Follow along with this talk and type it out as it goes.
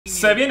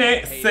Se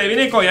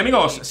viene COI,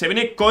 amigos. Se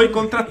viene COI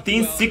contra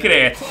Team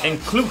Secret en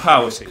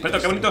Clubhouse. Pero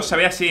qué bonito se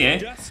ve así,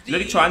 Lo he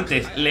dicho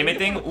antes, le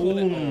meten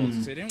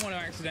un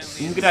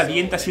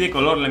gradiente así de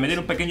color. Le meten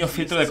un pequeño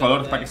filtro de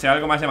color para que sea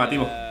algo más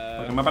llamativo.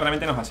 Porque el mapa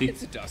realmente no es así.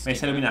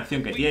 Esa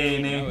iluminación que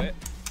tiene.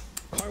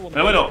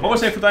 Pero bueno,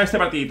 vamos a disfrutar de este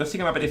partidito. Sí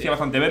que me apetecía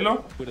bastante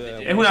verlo.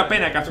 Es una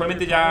pena que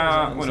actualmente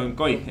ya, bueno, en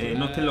COI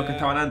no estén los que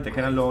estaban antes, que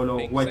eran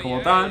los guays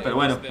como tal. Pero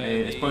bueno,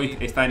 Spoit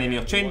está en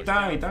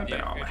M80 y tal.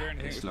 Pero bueno,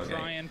 es lo que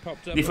hay.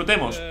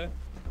 Disfrutemos.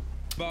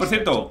 Por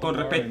cierto, con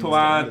respecto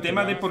al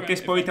tema de por qué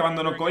Spoit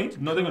abandonó COI,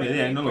 no tengo ni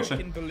idea, no lo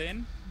sé.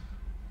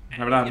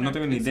 La verdad, no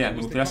tengo ni idea.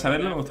 Me gustaría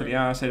saberlo, me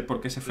gustaría saber por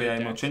qué se fue a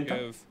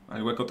M80, al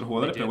igual que otros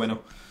jugadores, pero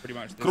bueno.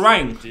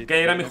 Crime, que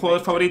era mi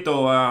jugador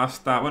favorito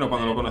hasta, bueno,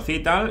 cuando lo conocí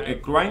y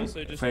tal. Crime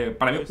fue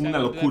para mí una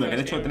locura, que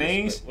de hecho lo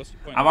tenéis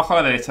abajo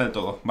a la derecha del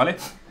todo, ¿vale?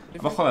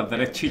 Abajo a la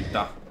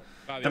derechita.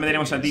 También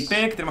tenemos a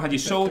D-Peck, tenemos a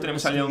G-Show,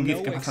 tenemos a Leon Giz,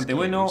 que es bastante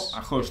bueno,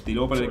 a Host, y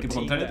luego por el equipo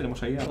contrario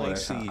tenemos ahí a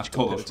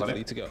todos,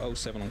 ¿vale?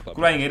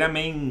 Crime era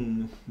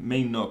main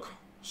knock,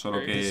 solo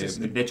que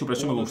de hecho por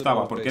eso me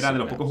gustaba, porque era de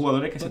los pocos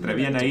jugadores que se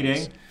atrevían a ir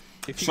en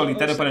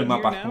solitario por el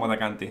mapa como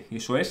atacante. Y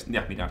eso es de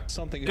admirar.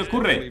 ¿Qué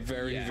ocurre?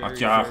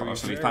 Hostia, joder,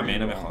 Solís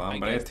también, no me jodas,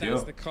 hombre,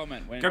 tío.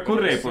 ¿Qué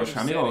ocurre? Pues,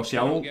 amigo, si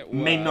a un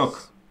main knock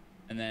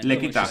le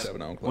quitas,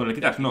 bueno, le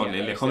quitas, no,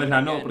 le jodes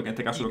la knock, porque en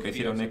este caso lo que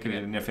hicieron es que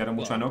le nerfearon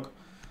mucho a knock.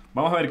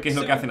 Vamos a ver qué es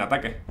lo que hace en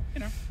ataque.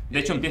 De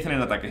hecho, empiezan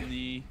en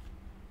ataque.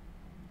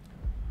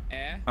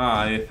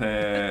 Ah,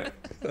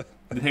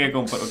 dice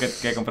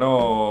que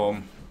compró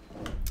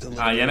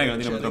a Yana, que no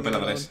tiene otro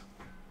operadores.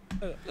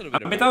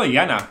 Han vetado a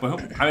Yana. Pues,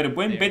 a ver,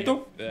 buen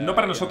veto. No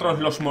para nosotros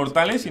los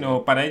mortales,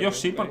 sino para ellos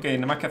sí, porque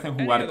nada más que hacen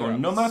jugar con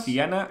Nomad,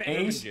 Yana,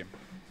 Ace.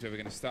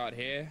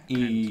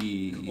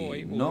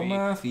 Y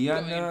Nomad,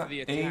 Yana,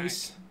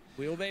 Ace,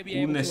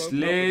 un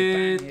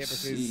Sledge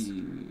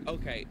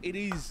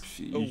y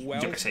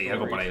yo que sé,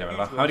 algo por ahí, la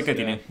verdad. A ver qué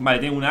tiene. Vale,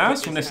 tiene un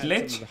As, un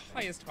Sledge.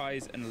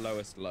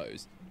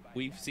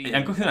 Y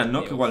han cogido una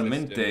knock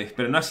igualmente.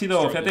 Pero no ha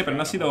sido, fíjate, pero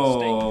no ha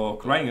sido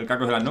Crying el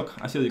caco de la knock.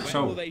 Ha sido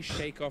Jigsaw.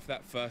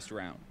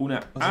 Una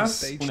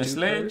As, un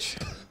Sledge.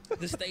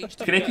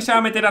 ¿Creéis que se va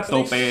a meter a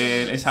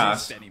tope esa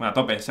As? Bueno, a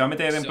tope. Se va a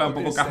meter en plan un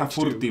poco caza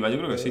furtiva, yo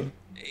creo que sí.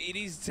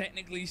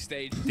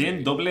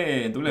 Tienen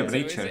doble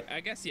breacher.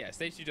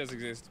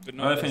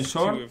 No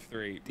defensor.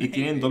 Y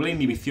tienen doble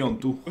inhibición,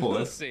 tú,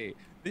 joder.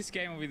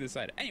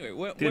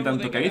 Tienen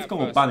tanto Kaiz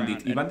como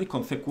Bandit. Y Bandit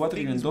con C4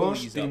 tienen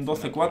 2. Tienen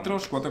 2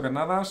 C4s, 4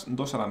 granadas,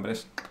 2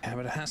 alambres.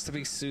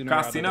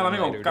 Casi nada,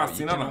 amigo,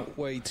 casi nada.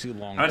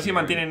 A ver si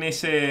mantienen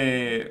esos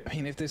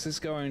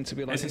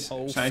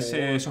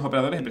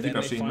operadores. En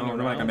principio sí, no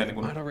van a cambiar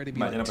ninguno.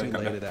 Vale, ya no pueden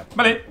cambiar.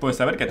 Vale,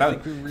 pues a ver qué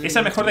tal. Es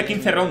el mejor de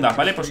 15 rondas,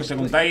 ¿vale? Por si os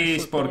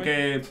preguntáis por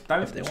qué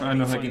tal, son el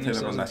mejor de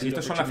 15 rondas. Y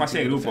estos son la fase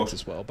de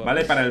grupos,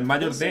 ¿vale? Para el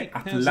mayor de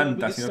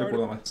Atlanta, si no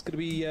recuerdo mal.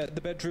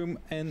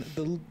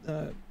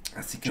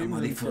 Así que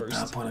vamos a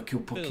disfrutar por aquí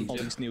un poquito.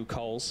 Han sido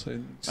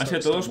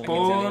todos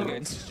por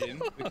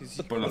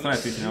la zona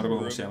de Twitch, no recuerdo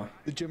cómo se llama.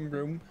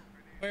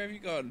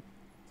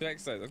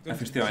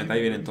 Efectivamente,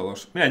 ahí vienen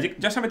todos. Mira,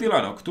 ya se ha metido la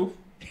knock, tú.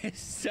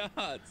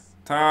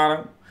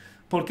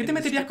 ¿Por qué te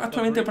meterías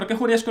actualmente? ¿Por qué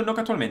jugarías con knock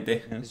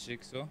actualmente? Se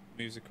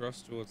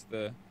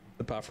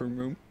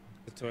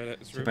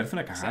parece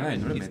una cagada,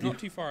 no lo he metido.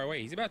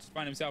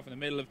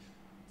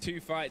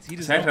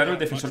 ¿Sabes? Raro el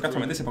defensor que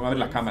actualmente se ponga a ver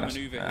las cámaras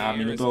a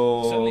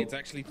minuto,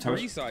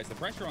 ¿sabes? Hace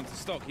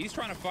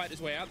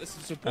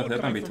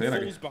tan visto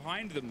aquí.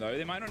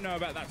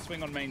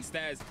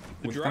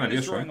 Está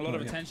nervioso,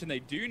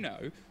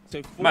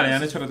 Vale,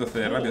 han hecho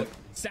retroceder rápido.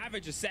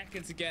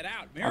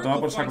 Ha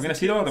tomado por saco. ¿Quién ha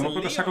sido? Ha tomado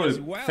por saco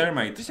el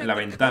Thermite en la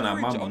ventana,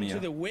 mamma mía.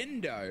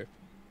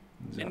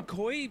 Ya.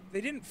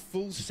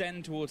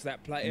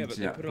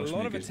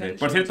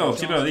 Por cierto,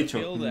 siempre lo he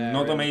dicho,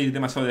 no toméis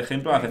demasiado de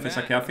ejemplo a las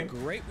defensas que hacen,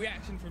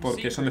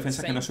 porque son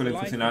defensas que no suelen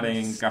funcionar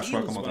en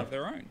casual como tal.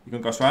 Y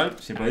con casual,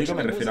 siempre lo digo,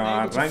 me refiero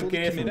a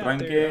ranked,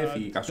 unranked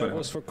y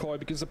casuales. Son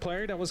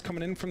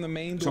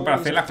para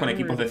hacerlas con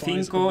equipos de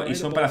 5 y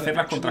son para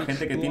hacerlas contra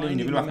gente que tiene un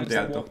nivel bastante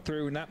alto.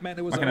 Más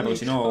que nada, porque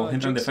si no os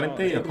entran de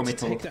frente y os coméis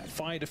todo.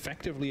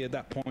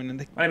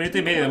 Vale, minuto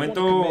y medio, de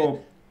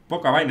momento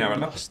poca vaina,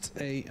 ¿verdad?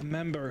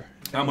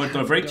 Ha muerto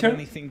el Breacher.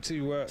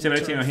 Ese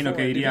Breacher me imagino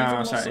que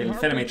iría, o sea, el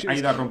Thermite ha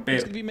ido a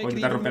romper o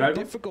intentar romper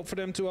algo. Va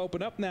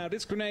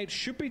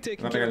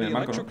a pegar en el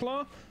marco,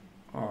 ¿no?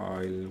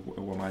 Ay, el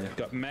Guamaya.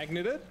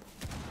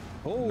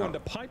 No.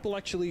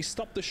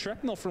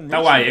 Está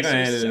guay, con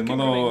el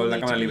modo la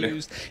cámara libre.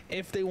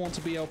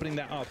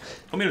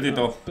 Un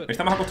minutito.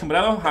 Estamos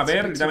acostumbrados a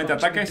ver directamente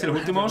ataques en los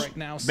últimos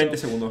 20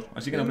 segundos,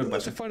 así que no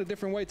preocuparse.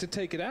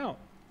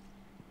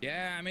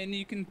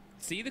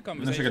 No sé qué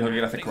es lo que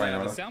quiere hacer Crying, la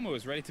verdad.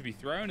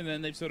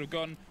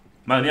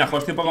 Madre mía,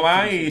 hoste un poco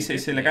más y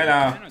se le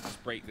cae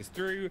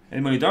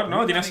el monitor,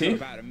 ¿no? Tiene así.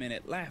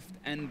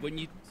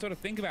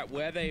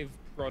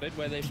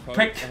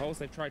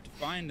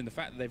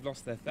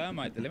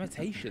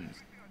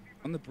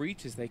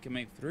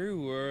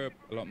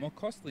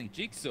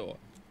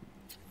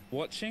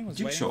 watching, was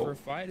waiting Jigsaw. for a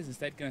fight, is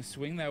instead going to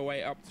swing their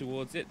way up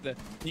towards it. The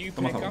new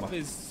Toma, pickup toma.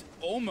 is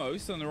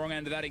almost on the wrong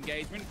end of that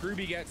engagement.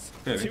 Groovy gets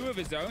Qué bien. two of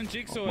his own.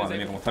 Jigsaw Madre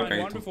is mía, able cómo to está el find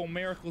caído. wonderful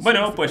miracles.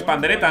 Bueno, pues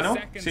pandereta, ¿no?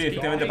 Sí,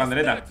 efectivamente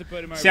pandereta.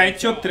 Se ha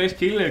hecho 3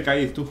 kills el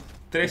Caíz, tú.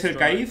 3 el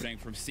Caíz.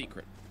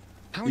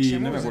 Y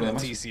no me acuerdo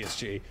más.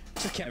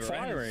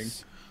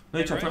 No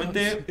he dicho,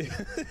 actualmente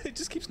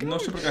no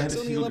sé por qué la gente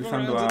sigue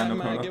utilizando a no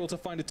mejorar.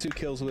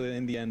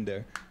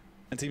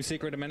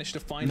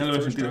 No lo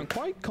veo sentido.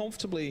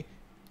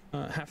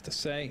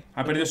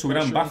 Ha perdido su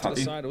gran baza,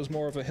 tío.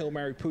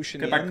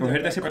 Que para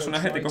cogerte a ese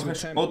personaje te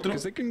coges otro que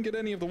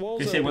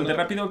sea igual de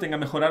rápido, tenga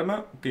mejor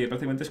arma, que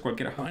prácticamente es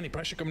cualquiera.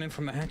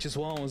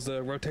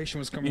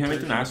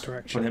 Mismamente una as,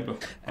 por ejemplo.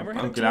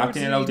 Aunque la as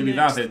tiene la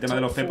utilidad del tema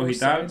de los cepos y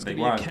tal, da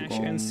igual. Tú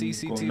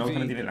con no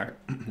tiene las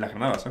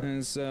granadas,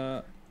 ¿sabes?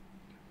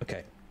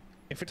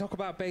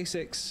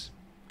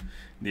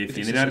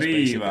 Defender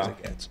arriba.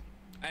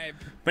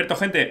 Perfecto,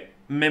 gente.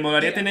 Me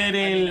molaría tener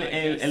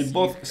el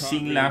bot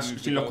sin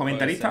los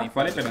comentaristas,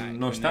 ¿vale? Pero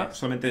no está,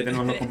 solamente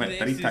tenemos los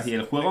comentaristas y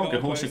el juego, aunque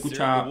el juego se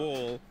escucha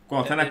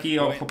cuando están aquí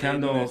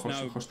hosteando,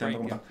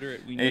 como tal,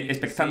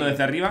 expectando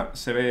desde arriba,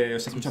 se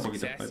escucha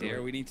poquito.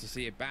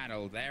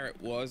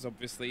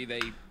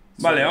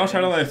 Vale, vamos a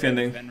ver dónde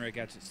defienden.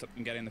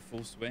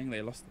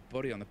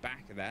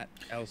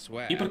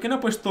 ¿Y por qué no ha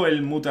puesto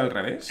el mute al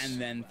revés? Es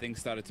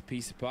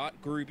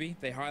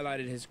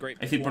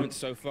decir,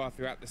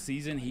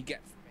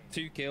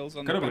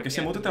 claro, porque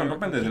ese mute te lo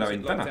rompen desde la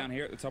ventana.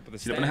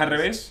 Si lo pones al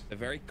revés,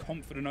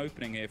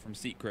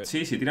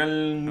 sí, si tiran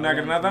una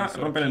granada,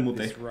 rompen el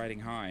mute.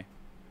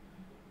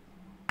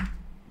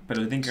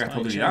 Pero tienen que gastar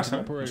utilidad,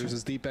 ¿sabes?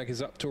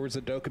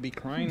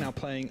 No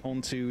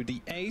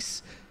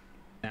sé.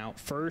 Now,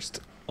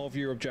 first of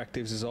your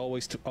objectives is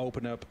always to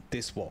open up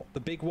this wall. The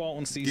big wall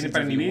on season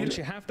para inhibir? once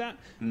you have that,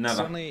 Nada,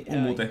 suddenly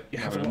un mute. you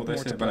have a El lot mute more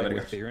ese to para play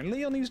vergas. with here. And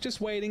Leon, he's just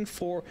waiting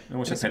for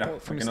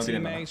support from his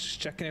teammates,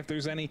 checking if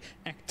there's any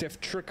active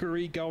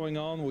trickery going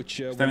on, which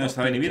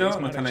está inhibido,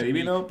 no está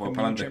inhibido, pues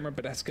para adelante.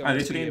 De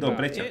hecho tiene dos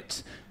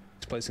brechas.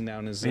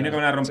 Viene que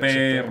van a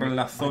romper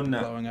la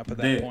zona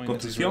de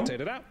construcción.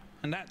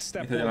 Dice,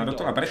 ya la han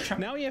roto la brecha.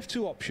 Now you have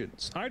two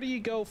options. Either you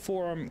go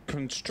for Sí,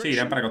 construction,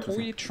 irán para or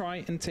construcción. you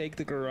try and take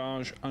the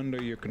garage under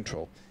your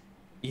control.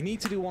 You need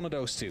to do one of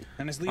those two.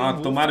 And as A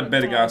Leon tomar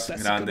vergas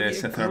that's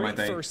grandes, gonna be a great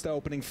ahí. first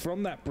opening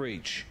from that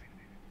breach.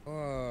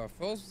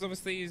 Falls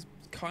obviously is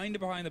kind of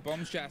behind the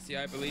bomb chassis,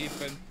 I believe.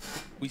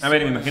 A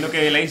ver, me imagino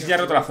que el Ace ya ha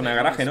roto la zona de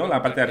garaje, ¿no?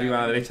 La parte de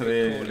arriba derecha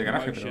del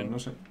garaje, pero no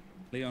sé.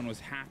 No,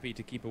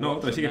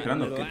 pero sigue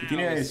esperando.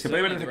 ¿Se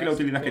puede ver desde aquí la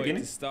utilidad que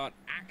tiene?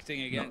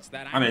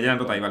 Ah, mira, ya la han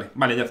roto ahí, vale.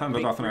 Vale, ya está, han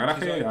roto la zona de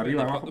garaje,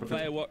 arriba, abajo,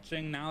 perfecto.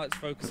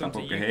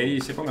 Tampoco es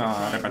ahí se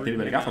ponga a repartir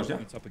vergazos ya.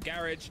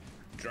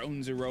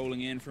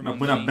 Unas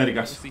buenas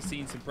vergas.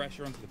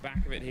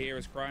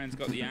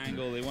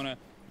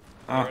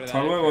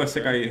 Hasta luego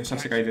ese caí, o sea,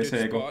 se caí de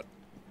ese eco.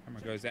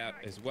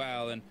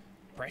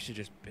 Pressure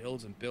just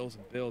builds and builds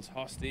and builds.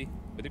 Hosty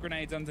with the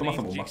grenades Tomazo underneath.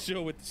 bomba.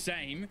 Jigsaw with the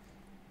same.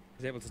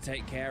 Is able to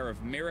take care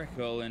of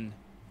Miracle, and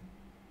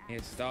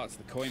here starts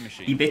the koi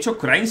machine. Y de hecho,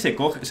 Crane se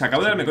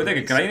acabo de darme cuenta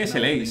que Crane es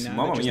el Ace.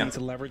 Mamma mía. O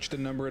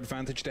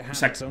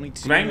sea,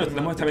 Crane lo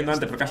hemos estado viendo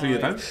antes por casualidad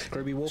y tal.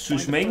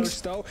 Sus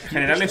mains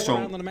generales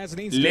son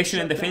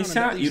Lesion en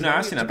defensa y una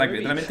As en ataque.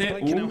 Literalmente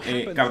un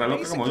cabra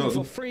loca como yo,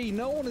 tú.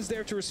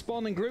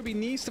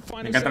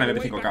 Me encanta la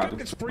MP5K, tú.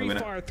 Muy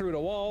buena.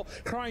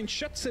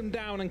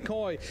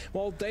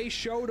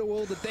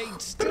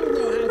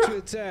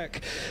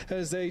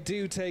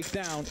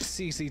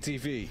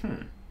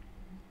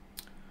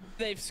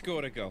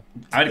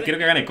 A ver, quiero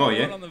que gane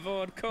Koi,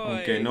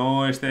 aunque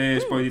no esté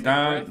spoiled y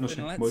tal, no sé,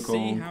 voy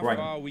con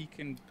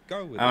Crane.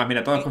 Además,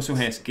 mira, todos con sus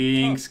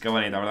skins, qué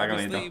bonita, ¿verdad?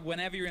 Qué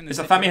bonito.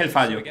 Esa Zami es el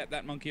fallo.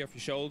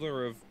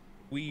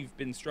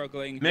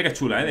 Mira que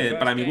chula,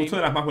 para mi gusto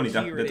de las más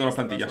bonitas de todas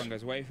las plantillas.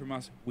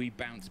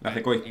 Las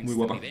de Koi, muy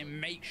guapa.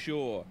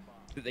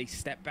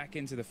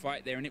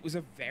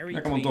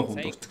 Mira como todos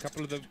juntos.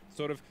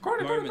 Corre,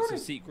 corre, corre.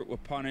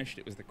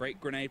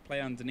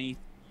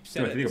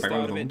 ¿Te digo para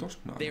todos juntos?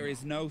 No. El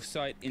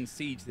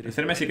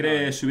CERME si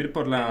quiere subir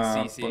por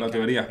la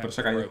teoría, pero se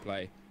ha caído.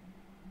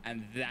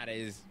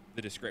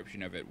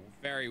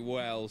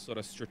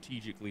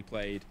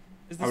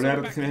 Habría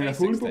rotaciones en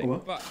azul,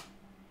 poco más.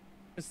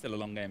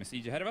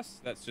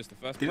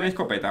 ¿Tiene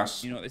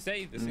escopetas?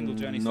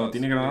 No,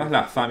 tiene granadas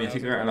la Zami, así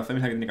que la Zami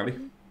es la que tiene que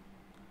abrir.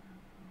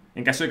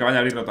 En caso de que vaya a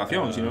abrir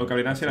rotación, si no lo que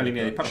abrirán será la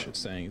línea de disparo.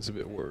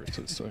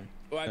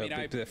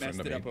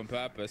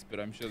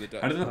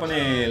 Ahora te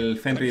pone el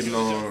Fenrir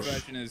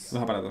los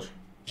aparatos.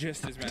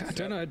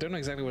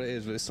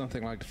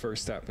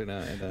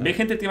 Ve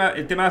gente el tema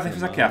de las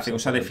defensas que hacen, o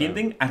sea,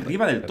 defienden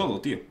arriba del todo,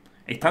 tío.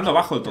 Estando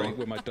abajo del todo.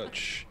 Por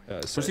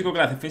eso digo que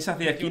las defensas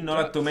de aquí no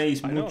las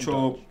toméis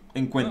mucho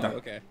en cuenta.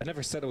 Porque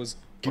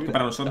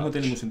para nosotros no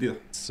tiene ningún sentido.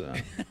 Es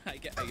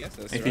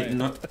decir,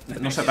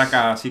 no se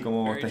ataca así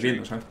como estáis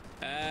viendo, ¿sabes?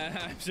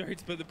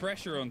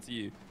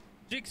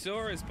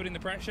 Jigsaw is putting the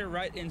pressure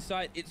right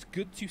inside. It's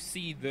good to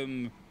see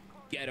them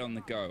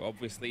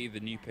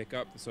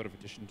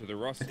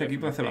Este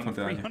equipo hace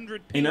bastante daño.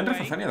 Y no han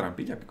reforzado ni a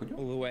trampilla, ¿qué coño?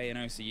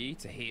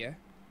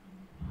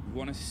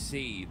 Want to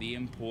see the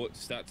import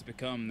start to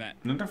become that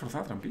no han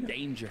reforzado trampilla.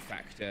 Danger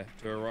factor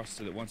to a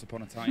roster that once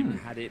upon a time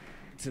had it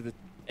to the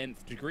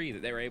nth degree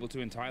that they were able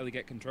to entirely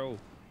get control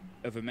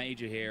of a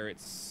major here.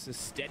 It's a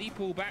steady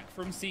pullback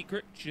from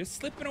Secret, just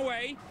slipping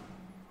away.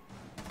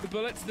 The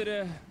bullets that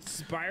are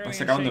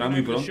spiraling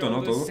muy pronto,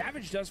 ¿no? Todo.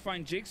 Savage does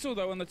find Jigsaw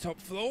though on the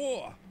top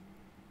floor.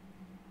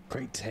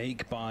 Great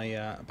take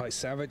by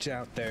Savage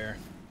out there.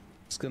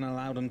 It's going to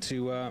allow them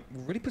to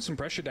really put some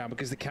pressure down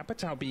because the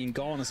capital being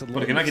gone is a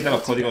 ¿Por qué no quitas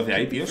los códigos de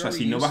ahí, tío? O sea,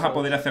 si no vas a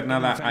poder hacer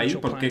nada ahí,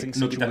 ¿por qué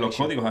no quitas los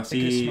códigos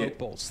así?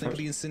 Se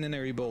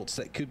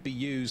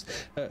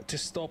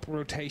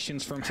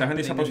han en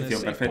esa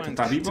posición, perfecto.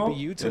 Está vivo,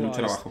 de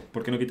lucha abajo.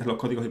 ¿Por qué no quitas los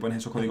códigos y pones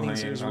esos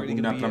códigos en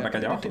alguna trampa que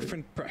haya abajo?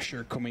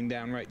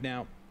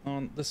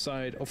 On the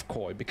side of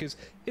Koi, because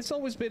it's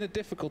always been a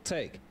difficult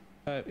take.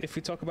 If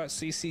we talk about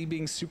CC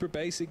being super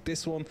basic,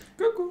 this one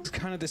is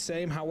kind of the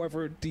same.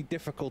 However, the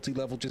difficulty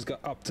level just got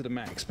up to the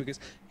max because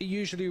it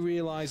usually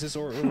realizes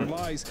or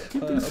relies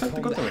upon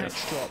the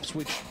hatch drops,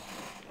 which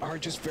are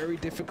just very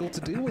difficult to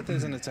deal with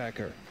as an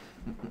attacker.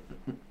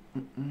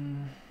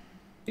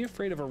 Are you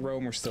afraid of a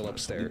roamer still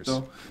upstairs?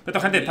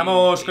 Pero gente,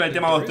 estamos con el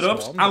tema de los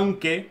drops,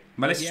 aunque,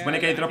 ¿vale? Se supone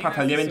que hay drops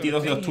hasta el día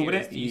 22 de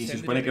octubre y se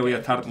supone que voy a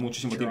estar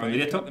muchísimo tiempo en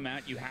directo,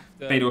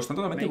 pero están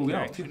totalmente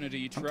bugueados, tío.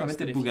 Están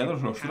totalmente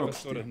bugueados los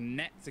drops, tío.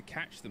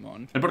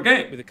 ¿El por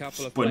qué?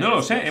 Pues no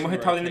lo sé. Hemos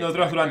estado teniendo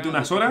drops durante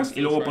unas horas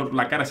y luego por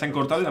la cara se han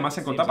cortado y además se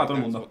han cortado para todo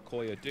el mundo.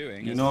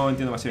 Y no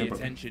entiendo más bien por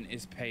qué.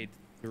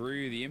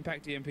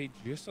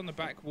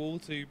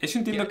 Eso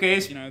entiendo que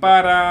es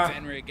para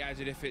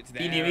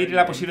inhibir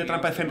la posible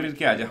trampa de Fenrir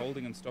que haya.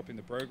 Muchas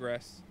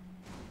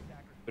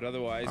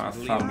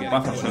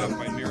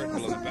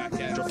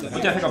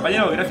gracias,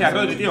 compañero. Gracias,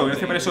 Rodri, tío.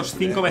 Gracias por esos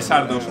 5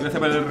 mesardos. Gracias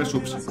por el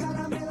resubs.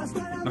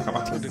 No es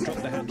capaz.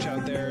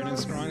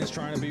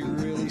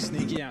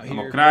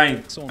 Vamos,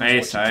 Crane.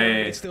 Esa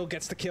es. Te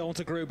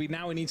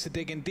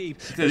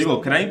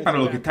digo, Crane para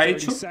lo que está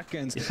hecho es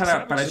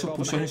para esos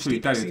pulsos en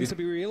solitario, tío.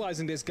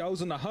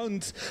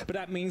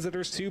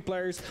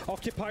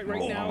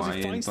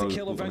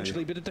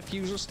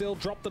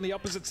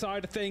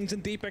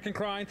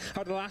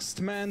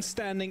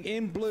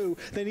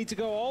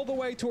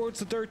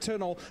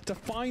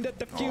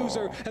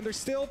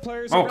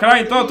 Vamos,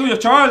 Crane, todo tuyo,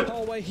 chaval.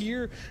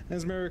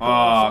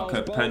 Ah,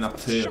 qué pena,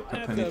 tío. Qué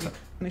penita.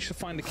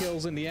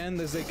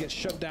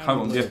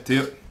 Cago en 10,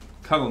 tío.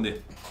 Cago en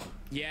 10.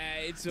 ¿Ya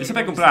se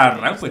puede comprar a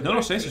rank? Pues no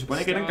lo sé. Se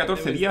supone que eran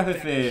 14 días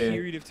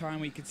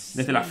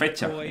desde la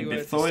fecha.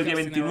 Empezó el día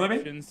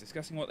 29.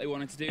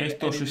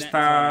 Esto se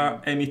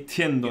está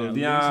emitiendo el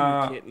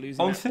día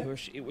 11.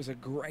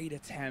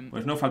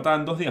 Pues no,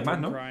 faltaban 2 días más,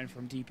 ¿no?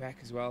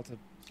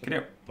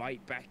 Creo.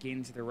 Hoy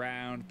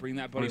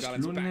es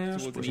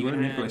lunes, pues igual el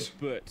miércoles.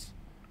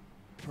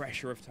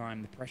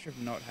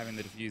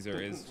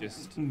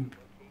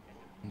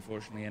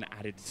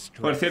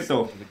 Por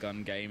cierto,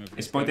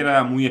 Spoit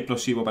era muy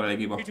explosivo para el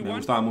equipo. Me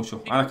gustaba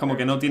mucho. Ahora es como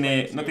que no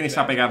tiene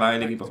esa pegada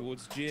el equipo,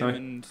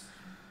 ¿sabes?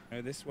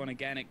 Se supone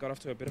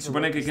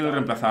que ¿quién lo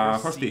reemplaza?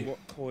 ¿Hosty?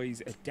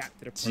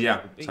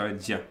 Ya,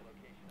 ¿sabes? Ya.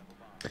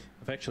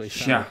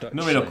 Ya,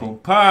 no me lo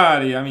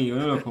compare, amigo,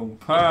 no me lo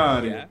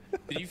compare.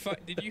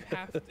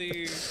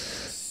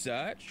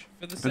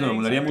 Pero me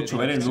molaría mucho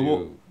ver el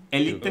nuevo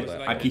Elite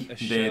aquí,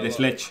 de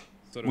Sledge.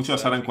 Muchos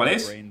sabrán cuál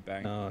es,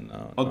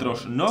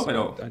 otros no,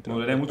 pero me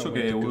molaría mucho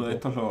que uno de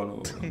estos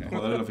los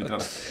jugadores lo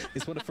filtrara.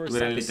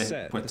 Tuviera el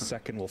Elite puesto.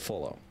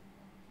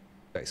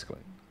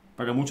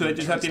 Porque muchos de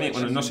ellos ya tienen,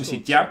 bueno, no sé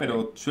si ya,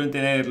 pero suelen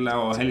tener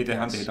los élites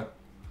antes y tal.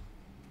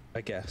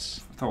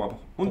 Está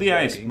guapo. Un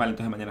día es, vale,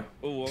 entonces mañana.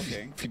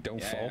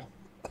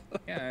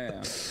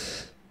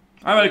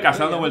 A ver el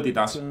casa dando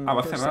vueltitas. Ah,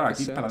 va a cerrar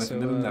aquí para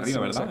defender desde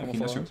arriba, ¿verdad? El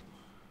gimnasio.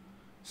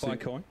 Sí.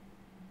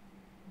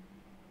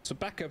 So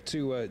back up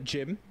to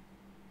Jim.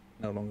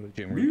 No longer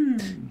the gym room.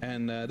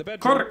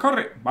 Corre,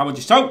 corre. Vamos,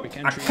 Jigsaw.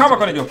 Acaba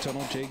con ello.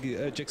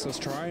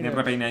 Ni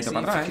repeinadito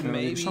para atrás,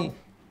 Jigsaw.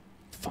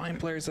 Bueno,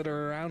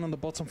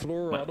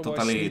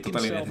 total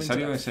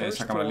innecesario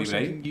esa cámara libre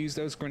ahí.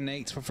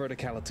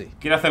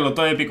 Quiere hacerlo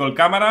todo épico el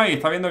cámara y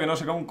está viendo que no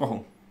se cae un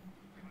cojón.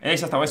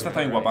 Esta está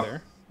bien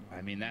guapa.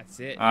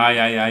 Ay,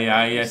 ay, ay,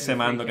 ay, ese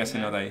mando que se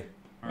nota ahí.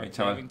 Ay,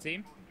 chaval.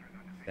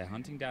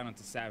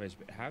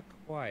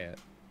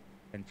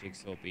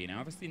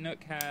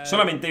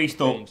 Solamente he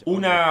visto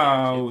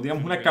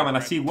digamos, una cámara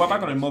así guapa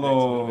con el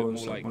modo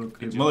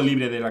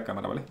libre de la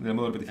cámara, ¿vale? Del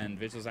modo repetición.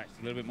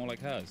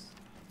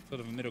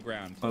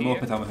 Con el modo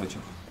especial, mejor dicho.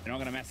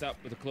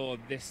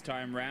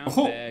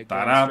 ¡Ojo!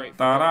 ¡Tará,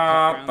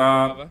 tará,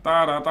 tará,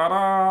 tará,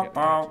 tará!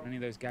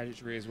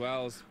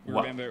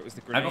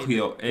 Ha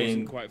cogido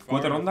en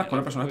 4 rondas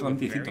 4 personajes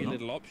totalmente distintos,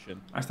 ¿no?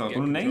 Ha estado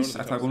con un Ace,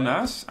 ha estado con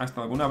una As, ha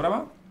estado con una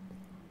Brava.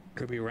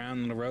 No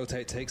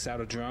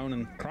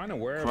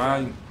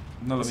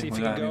lo mismo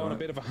ya, amigo, no lo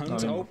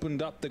mismo.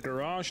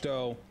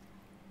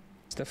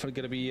 It's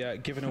definitely going to be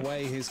giving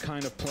away his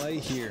kind of play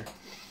here.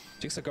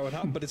 Jigsaw going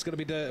up, but it's going to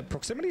be the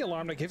proximity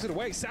alarm that gives it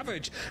away.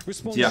 Savage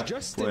responds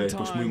just in time.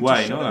 Pues muy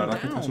guay, ¿no? La verdad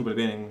que está súper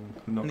bien.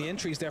 And the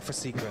entry is there for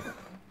Secret.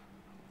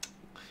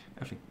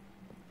 En fin.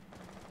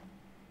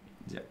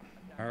 Yeah.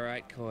 All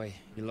right, Koi.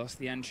 You lost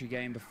the entry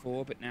game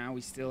before, but now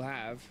we still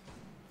have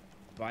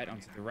bite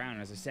onto the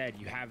round. As I said,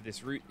 you have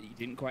this route that you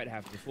didn't quite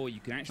have before. You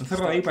can actually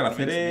start ahí para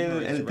hacer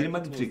el Dream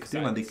Trick.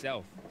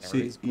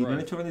 Sí, y lo han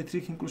hecho Bandit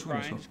Trick incluso con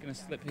eso. Just going to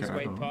slip his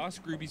way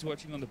past. Groovy's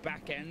watching on the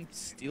back end,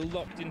 still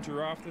locked into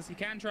rafters. He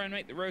can try and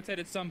make the rotate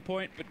at some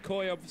point, but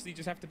Koi obviously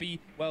just have to be,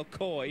 well,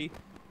 Koi.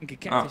 And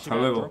Kaketish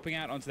about dropping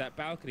out onto that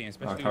balcony,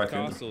 especially with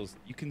castles.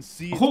 You can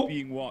see it's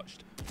being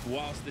watched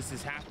whilst this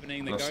is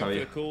happening. They're going for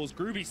the calls.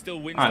 Groovy still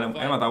wins the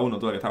fight. He matado uno,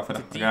 tú, que estaba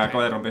fuera. Que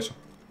acaba de romper eso.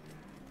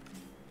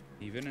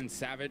 Even and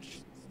Savage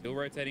still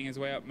rotating his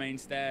way up main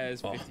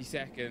stairs. 50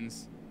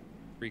 seconds.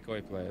 3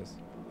 Koi players.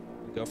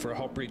 Go for a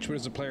hot breach, but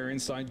there's a player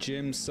inside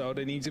Jim, so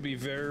they need to be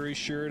very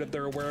sure that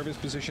they're aware of his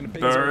position.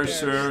 Very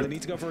sure. They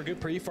need to go for a good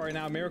pre-fire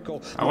now.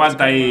 Miracle.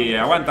 Aguanta ahí,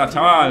 aguanta,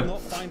 chaval.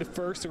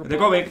 De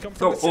Kobe.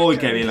 Uy,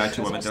 qué bien lo ha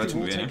hecho, igualmente lo ha hecho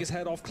muy bien.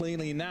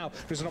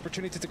 There's an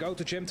opportunity to go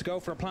to Jim to go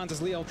for a plant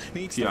as Leon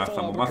needs to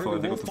follow.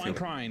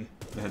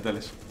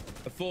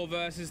 A 4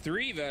 versus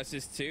 3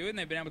 versus 2, and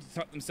they've been able to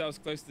tuck themselves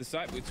close to the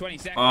site with 20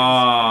 seconds.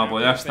 Ah,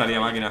 pues ya estaría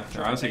máquina.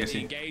 Ahora sí que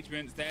sí.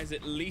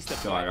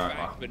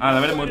 Ah, de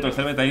haber muerto el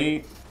Heavy Mettle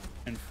ahí.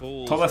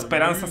 Toda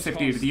esperanza se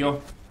perdió.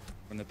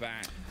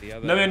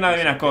 No veo nada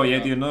bien a Koi,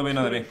 tío. No veo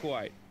nada bien.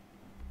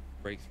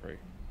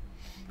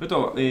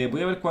 Pero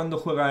voy a ver cuándo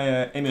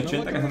juega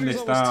M80, que es donde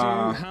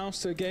está.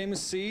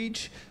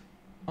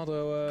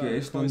 Que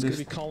es donde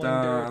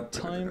está.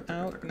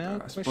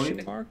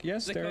 SPOIT.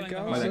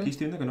 Vale, aquí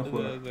estoy viendo que no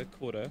juega.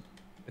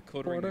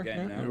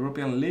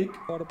 European League.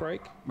 Vale,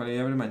 voy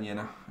a ver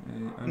mañana.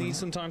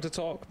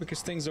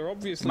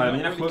 Vale,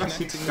 mañana juega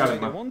Six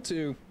Karma.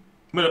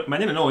 Bueno,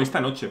 mañana no, esta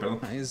noche, perdón.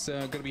 Is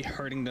going to be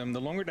hurting them the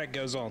longer that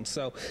goes on.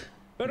 So,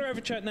 better have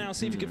a chat now,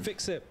 see if you can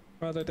fix it,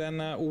 rather than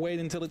wait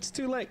until it's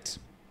too late.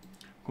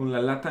 Con la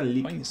Latin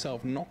League. Find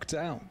yourself knocked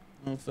out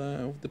of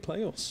the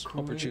playoffs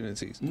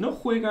opportunities. No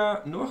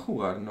juega, no va a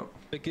jugar, no.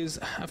 Because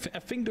I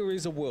think there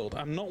is a world.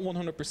 I'm not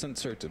 100%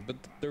 certain, but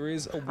there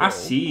is a world. Ah,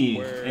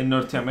 sí, en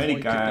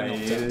Norteamérica,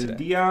 el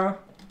día.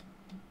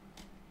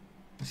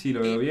 Sí,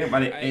 lo veo bien.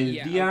 Vale,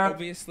 el día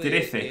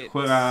 13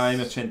 juega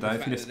M80, es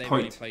decir,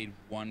 SPOIT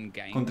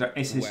contra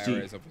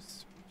SSG.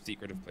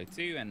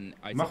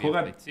 Va a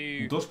jugar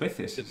 2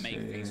 veces.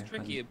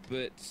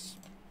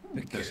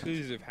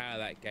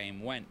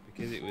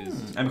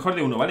 A mejor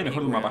de uno, ¿vale?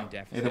 Mejor de un mapa.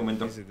 Es de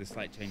momento. Dice,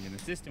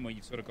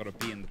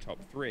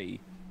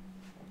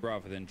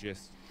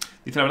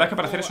 la verdad es que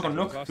para hacer eso con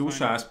Nock que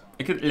usas,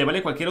 es que le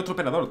vale cualquier otro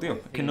operador, tío.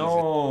 Es que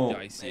no.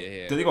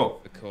 Te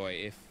digo.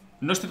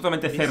 No estoy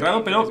totalmente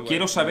cerrado, pero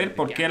quiero saber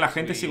por qué la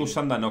gente sigue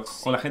usando a Nock.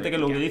 O la gente que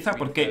lo utiliza,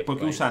 ¿por qué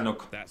usa a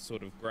Nock?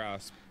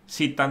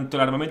 Si tanto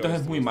el armamento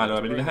es muy malo, la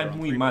habilidad es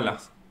muy mala.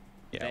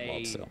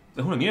 Es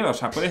una mierda, o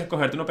sea, puedes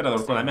cogerte un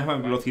operador con la misma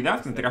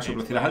velocidad, en este caso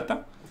velocidad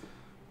alta,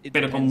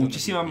 pero con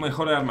muchísima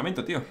mejor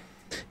armamento, tío.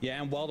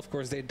 Yeah, and while of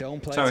course they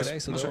don't play today,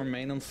 so they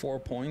remain on 4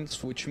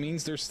 points, which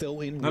means they're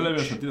still in no le veo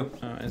sentido.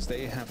 As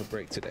they have a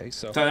break today.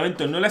 So, o sea, de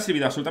momento no le ha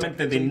servido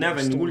absolutamente de nada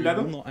en ningún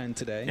lado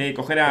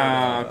coger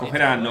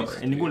a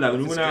Nock, en ningún lado,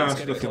 en ninguna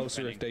situación.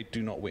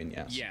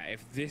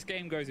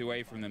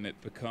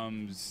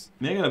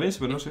 Mira que lo pienso,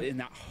 pero no sé.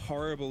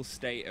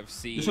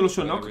 Yo solo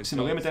uso Nock si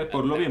me voy a meter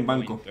por lobby en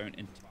banco.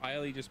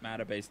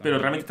 Pero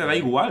realmente te da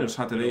igual, o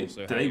sea, te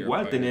da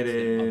igual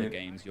tener...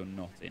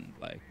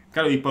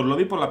 Claro, y por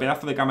lobby por la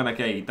pedazo de cámara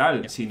que hay y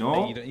tal. Si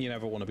no,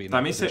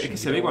 también es que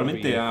se ve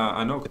igualmente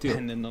a Nock, tío.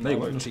 Da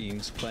igual, no sé.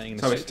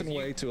 ¿Sabes?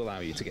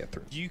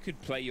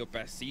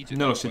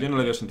 No lo sé, yo no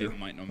le veo sentido.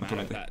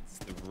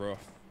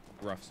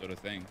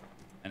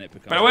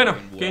 Pero bueno,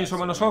 ¿quién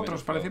somos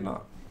nosotros para decir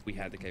nada?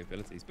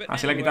 Ah,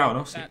 se le ha quitado,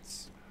 ¿no? Sí.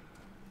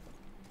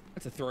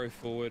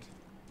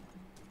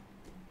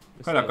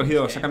 Claro, ha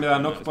cogido, se ha cambiado a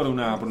Nock por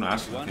una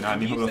as. Al final,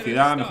 misma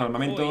velocidad, mejor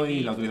armamento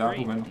y la utilidad,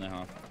 pues bueno.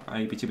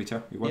 Ahí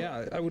picha, igual.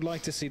 Yeah, I would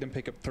like to see them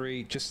pick up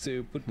 3 just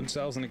to put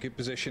themselves in a good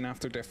position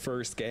after their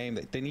first game.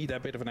 They need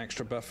that bit of an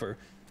extra buffer.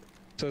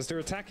 So as they're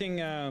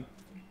attacking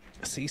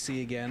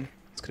CC again,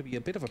 it's going to be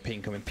a bit of a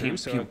ping coming through.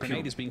 So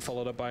grenade is being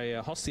followed up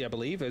by Hosty, I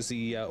believe, as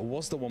he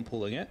was the one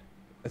pulling it.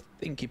 I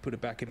think he put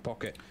it back in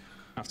pocket.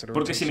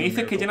 Porque si me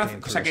dices que ya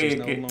o sea, que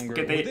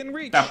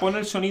te tapona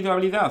el sonido de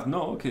habilidad,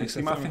 no, que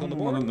encima hace un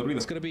montón de ruido.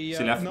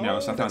 Se le hace,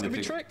 mira, se hace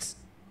Bandit.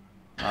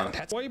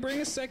 That's why you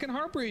bring a second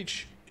heart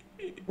breach.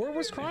 Where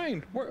was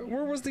Crying?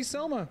 Where was the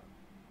Selma?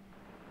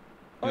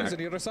 Oh, is it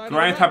the other side?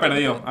 Crying está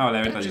perdido. Ah,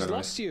 vale, verdad, yo.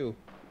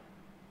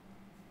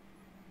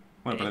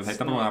 Bueno, pero desde ahí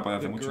tampoco va a poder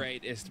hacer mucho.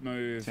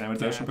 Sin haber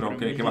todo eso, pero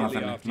 ¿qué vas a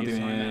hacerle? No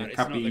tiene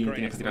capi, no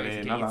tienes que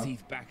tirarle nada.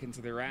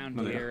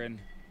 No tira.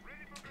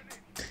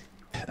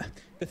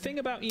 De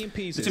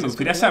hecho, me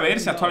gustaría saber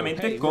si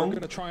actualmente con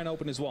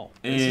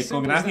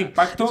granadas de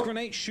impacto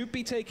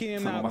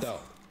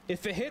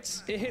If it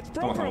hits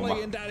Toma esa bomba.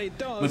 properly, and that it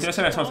does. No quiero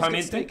saber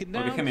totalmente,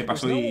 porque es que me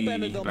pasó y...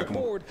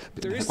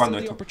 ¿Desde cuándo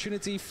esto? Tú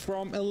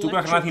con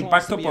las granadas de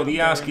impacto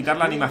podías quitar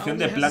la animación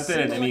de desplante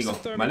del enemigo,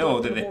 ¿vale?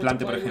 O de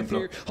desplante, por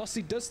ejemplo.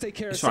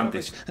 Eso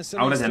antes.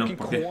 Ahora ya no,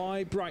 ¿por qué? No lo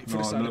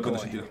encuentro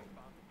sentido.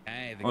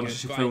 O no sé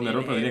si fue un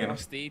error, pero diría que no.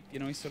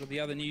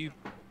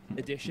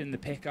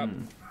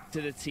 To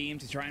the team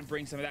to try and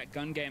bring some of that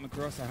gun game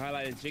across the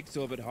highlighted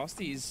jigsaw, but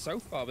Hosty is so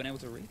far been able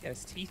to really get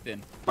his teeth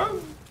in.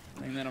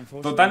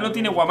 Total no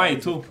tiene guamais,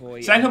 tú.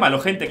 ¿Sabes lo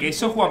malo, gente? Que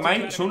esos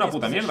guamais son una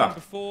puta mierda.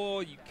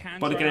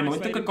 Porque en el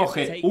momento que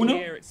coge uno,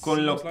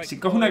 si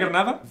coge una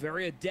granada,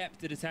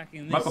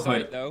 va a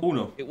coger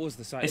uno.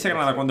 Esa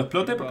granada cuando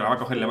explote, porque la va a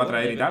coger, le va a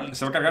traer y tal,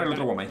 se va a cargar el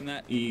otro guamai.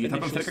 Y está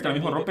tan cerca que ahora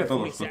mismo rompe a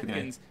todos los que tiene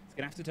ahí.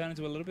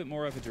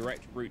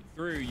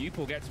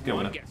 Qué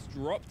buena.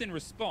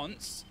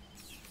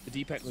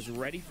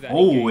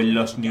 En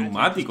los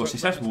neumáticos,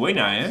 esa es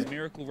buena,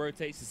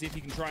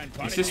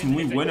 Ese es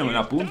muy bueno, me lo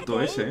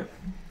apunto, ese.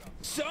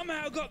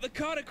 Somehow got the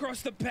cut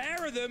across the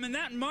pair of them, and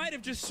that might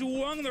have just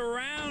swung the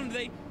round.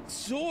 They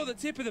saw the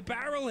tip of the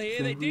barrel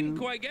here. They didn't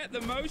quite get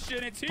the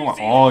motion. It's Toma.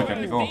 Oh, qué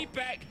rico.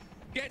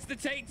 Gets the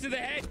take to the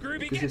head.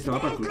 Groovy gets the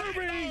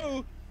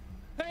Groovy.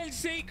 And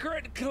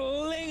Secret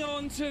cling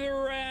on to the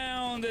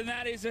round, and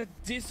that is a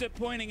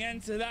disappointing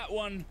end to that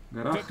one.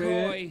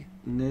 Garaje,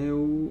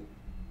 Neu.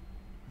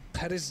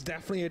 That is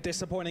definitely a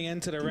disappointing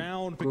end to the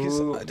round because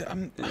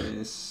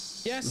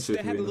yes,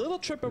 they had a little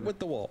trip up with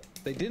the wall.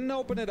 They didn't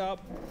open it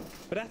up,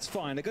 but that's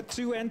fine. They got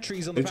 2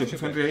 entries on the back of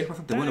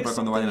it. That is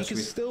something you can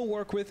still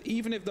work with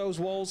even if those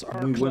walls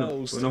are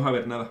closed. No va a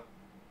haber nada.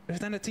 If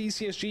then a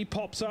TCSG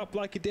pops up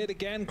like it did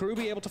again,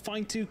 Groovy able to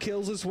find 2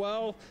 kills as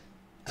well.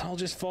 It all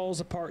just falls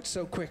apart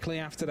so quickly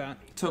after that.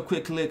 So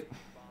quickly.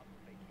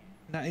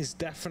 That is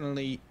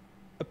definitely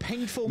a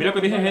painful. Mira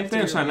lo que dije,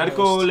 gente. O sea,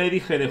 Narco le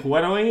dije de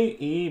jugar hoy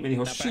y me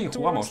dijo, sí,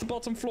 jugamos. No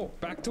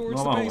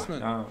vamos,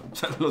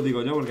 ya lo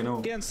digo yo porque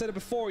no. Se le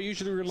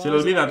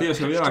olvida, tío,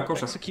 se le olvida las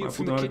cosas.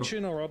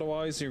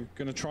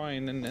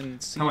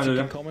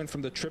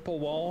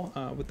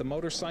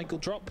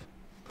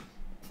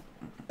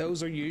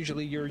 Those are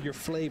usually your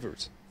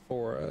flavors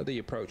for the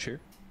approach here.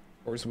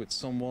 Or is with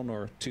someone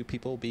or 2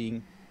 people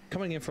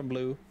coming in from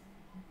blue,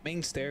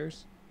 main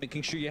stairs,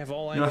 making sure you have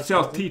all angles.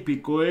 Demasiado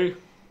típico,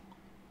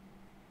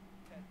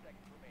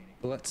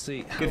 Let's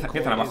see.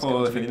 Qué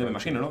trabajo defendiendo, me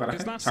imagino, ¿no?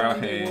 Garaje,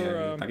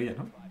 garaje, taquillas,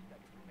 ¿no? I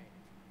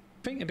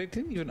think they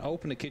didn't even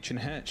open the kitchen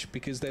hatch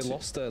because they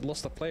lost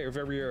a player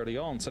very early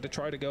on, so they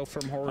tried to go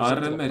from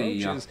horizontal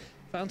approaches,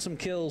 found some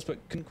kills, but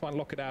couldn't quite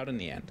lock it out in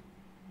the end.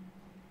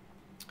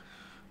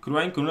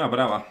 Cruain con una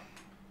brava.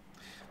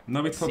 No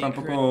he visto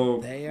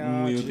tampoco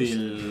muy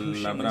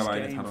útil la brava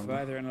en esta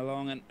ronda. De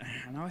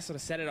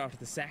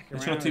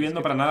hecho, no estoy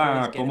viendo para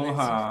nada cómodos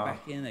a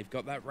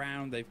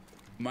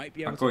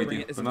Koi,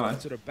 tío. Pues nada,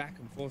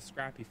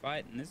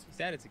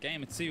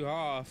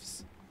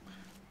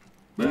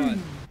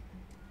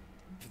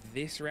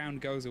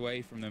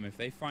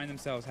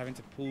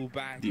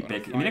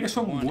 Mira que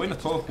son buenos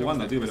todos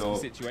jugando, tío, pero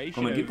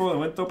como equipo de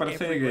momento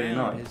parece que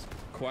nada.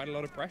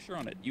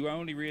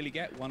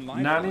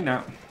 Nada ni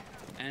nada.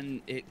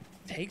 And it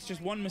takes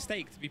just one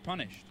mistake to be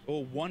punished,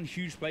 or one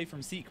huge play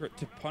from Secret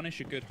to punish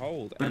a good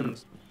hold, and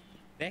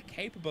they're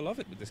capable of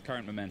it with this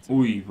current momentum.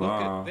 Uy,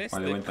 va,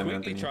 vale, buen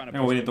también tenía.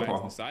 Venga, voy todo para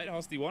abajo.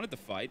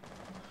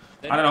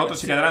 Ahora los otros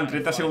se quedarán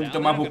 30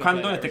 segundos más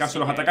buscando, en este caso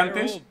los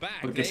atacantes,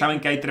 porque saben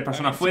que hay 3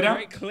 personas fuera,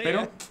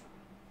 pero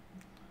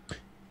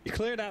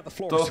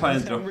todos para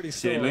adentro.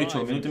 Sí, lo he dicho,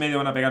 1 minuto y medio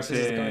van a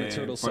pegarse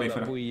por ahí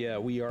fuera.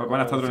 Porque van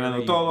a estar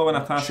drenando todo, van a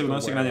estar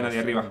asegurándose que no haya nadie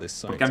arriba,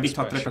 porque han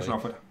visto a 3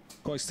 personas fuera.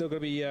 Y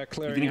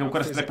tienen que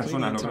buscar a 3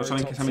 personas, lo que no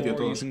saben es que se han metido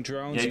todos. Y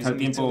ahí está el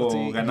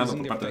tiempo ganado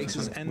por parte de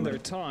los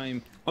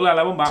defensores. ¡Hola,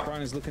 la bomba!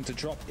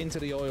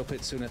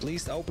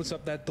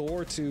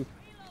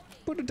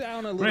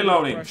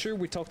 Reloading.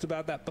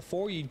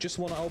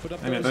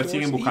 Entonces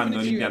siguen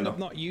buscando, limpiando.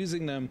 Pero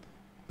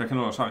es que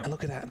no lo saben.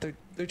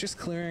 They're just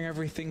clearing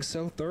everything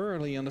so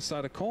thoroughly on the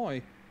side of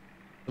Koi.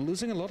 They're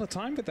losing a lot of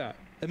time with that.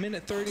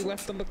 1:30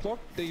 left on the clock.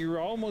 You're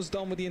almost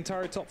done with the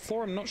entire top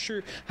floor. I'm not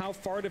sure how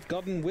far they've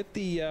gotten with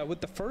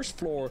the first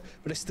floor,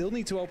 but they still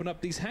need to open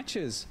up these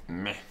hatches.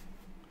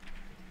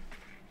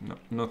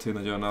 No estoy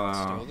viendo yo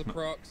nada.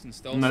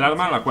 Una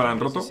alarma la cual han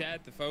roto.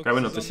 Pero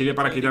bueno, te sirve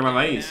para quitarla de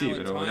ahí, sí,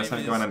 pero ya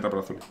saben que van a entrar por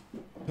azul.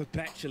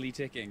 Perpetually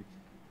ticking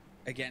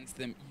against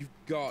them. You've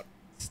got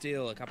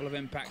still a couple of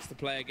impacts to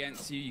play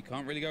against you. You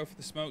can't really go for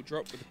the smoke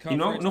drop with the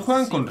coverage. Y no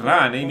juegan con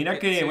Run, Mira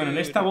que, bueno, en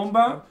esta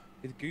bomba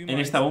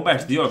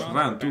es Dios,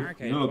 Run, tú.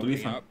 Y no lo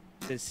utilizan.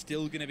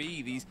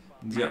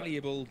 Ya.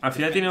 Al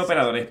final tienen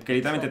operadores que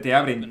literalmente te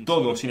abren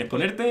todo sin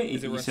exponerte y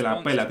se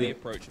la pela, tío.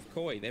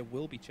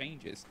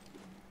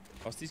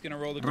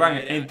 Run,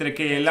 entre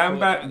que el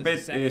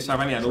se ha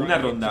baneado una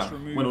ronda,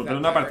 bueno,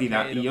 una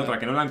partida y otra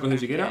que no la han cogido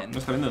siquiera, no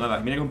está viendo nada.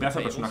 Mira que es un pedazo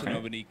de personaje,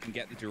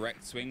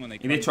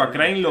 Y de hecho a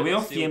Crane lo veo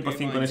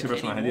 100% en ese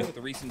personaje, tío.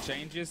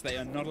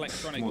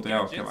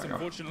 Muteado, qué vaca.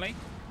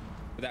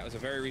 But that was a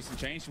very recent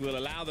change. We'll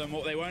allow them.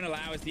 What they won't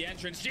allow is the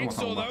entrance.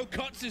 Jigsaw, though,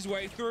 cuts his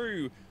way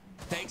through.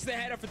 Takes the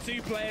head off for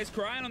 2 players.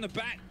 Crying on the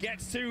back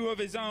gets 2 of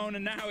his own.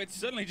 And now it's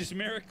suddenly just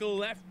Miracle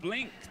left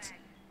blinked.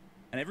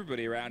 And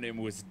everybody around him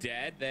was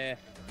dead. They're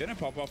going to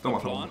pop off the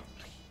plant.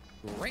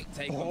 Great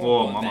take on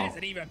the plant. There's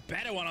an even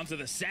better one onto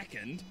the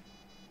second.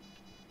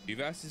 2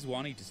 versus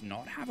 1. He does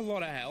not have a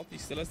lot of health. He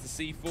still has the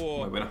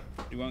C4.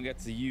 He won't get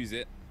to use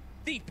it.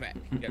 Deepek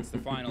gets the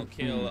final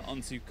kill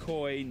onto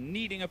Koi,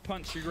 needing a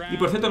punchy round. Y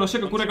por cierto, no sé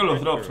qué ocurre con los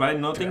drops, ¿vale?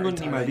 No tengo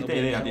ni maldita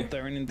idea, tío.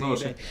 No lo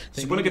sé.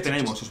 Se supone que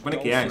tenemos, se supone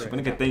que hay, se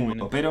supone que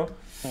tengo, pero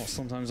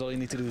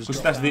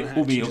cositas de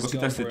Ubi o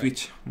cositas de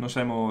Twitch. No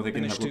sabemos de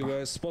quién es la culpa.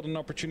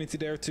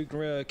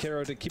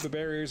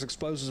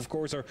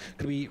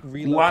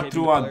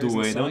 4 a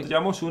 2, ¿no?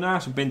 Llevamos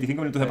unas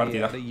 25 minutos de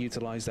partida.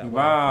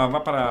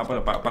 Va para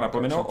por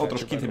lo menos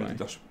otros 15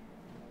 minutos.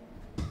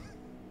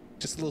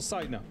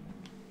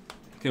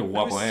 Qué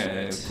guapo,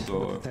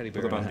 puto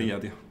plantilla,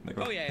 tío.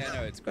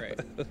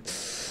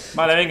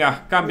 Vale,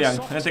 venga, cambian.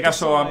 En este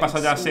caso han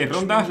pasado ya 6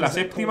 rondas. La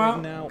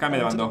séptima, cambia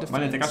de bando.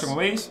 Vale, en este caso, como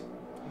veis,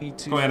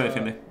 Koi ahora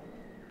defiende.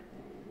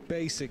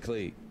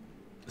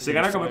 Se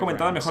gana, como he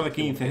comentado, mejor de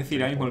 15. Es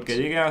decir, ahora mismo el que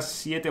llegue a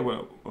 7,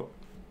 bueno,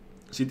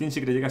 si Team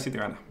Secret llega a 7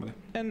 gana, vale.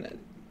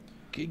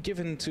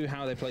 Given to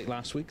how they played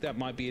last week, that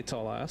might be a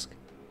tall ask.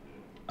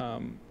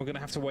 We're going to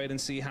have to wait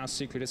and see how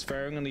Secret is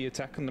faring on the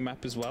attack on the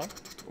map as well.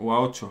 O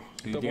a 8.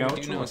 Si llega a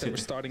 8 o a 7.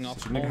 Se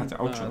supone que es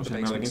a 8, no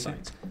sé, nada de 15.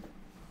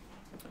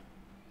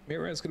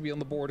 Mira is going to be on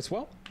the board as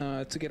well.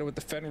 Together with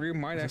the Fenrir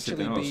might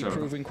actually be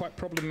proving quite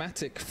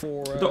problematic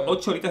for 8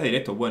 horitas de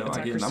directo. Bueno,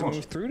 aquí andamos.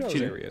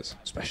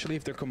 Especially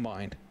if they're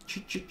combined.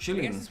 I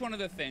guess it's one of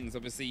the things,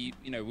 obviously,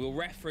 you know, we'll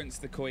reference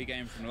the Koi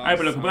game from last. A ver,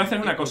 pero lo que puedo hacer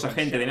es una cosa,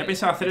 gente. Tenía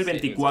pensado hacer el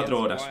 24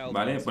 horas,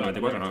 ¿vale? Bueno,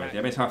 24 no,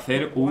 tenía pensado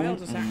hacer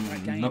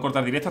no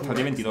cortar directo hasta el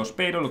día 22.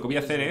 Pero lo que voy a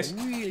hacer es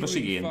lo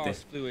siguiente.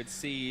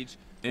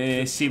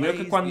 Si veo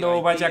que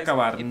cuando vaya a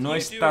acabar no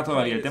está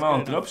todavía el tema de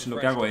los drops, lo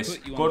que hago es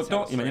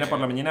corto y mañana por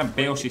la mañana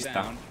veo si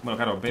está. Bueno,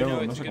 claro,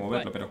 veo, no sé cómo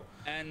verlo, pero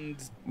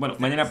bueno,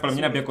 mañana por la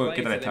mañana veo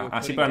qué tal está.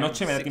 Así por la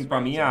noche me da tiempo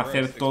a mí a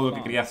hacer todo lo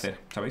que quería hacer,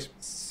 ¿sabéis?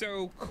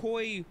 So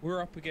Koi,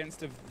 we're up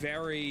against a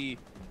very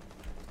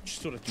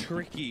sort of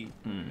tricky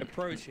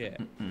approach here.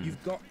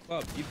 You've got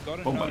club, you've got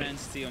a known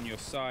entity on your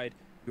side.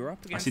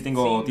 Así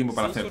tengo tiempo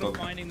para hacer todo.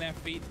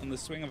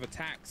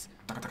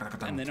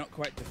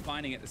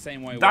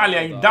 Dale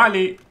ahí,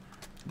 dale.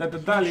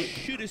 Dale.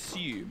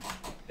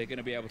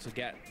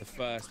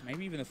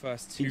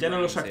 Y ya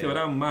no los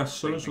activarán más,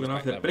 solo en su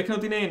canal. Pero es que no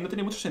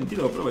tiene mucho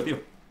sentido, prove, tío.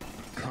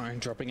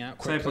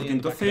 ¿Sabes? Porque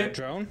entonces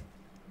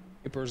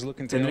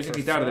tendré que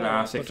quitar de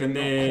la sección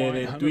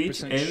de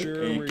Twitch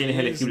el quién es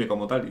elegible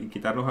como tal y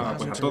quitarnos a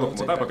todos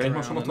como tal, porque ahora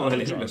mismo somos todos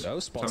elegibles,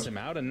 ¿sabes?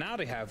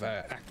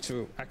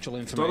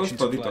 Todos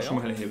toditos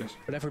somos elegibles.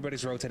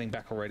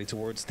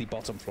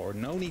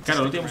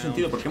 Claro, no tiene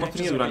sentido porque hemos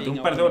tenido durante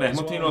un par de horas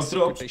hemos tenido los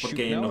drops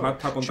porque nos ha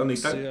estado contando y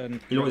tal,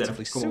 y luego ya no.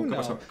 ¿Cómo? ¿Qué ha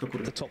pasado? ¿Qué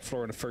ocurre? No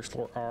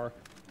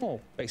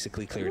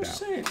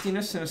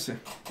sé.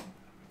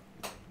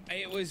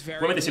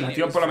 Obviamente si los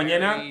activan por la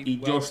mañana y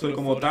yo estoy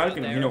como tal,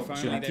 que me imagino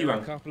si los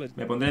activan,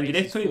 me pondré en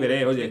directo y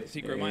veré, oye,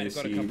 si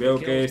veo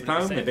que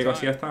están, me pego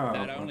así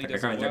hasta que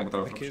acaben ya como tal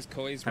los otros.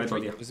 Sale todo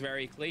el día.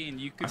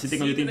 Así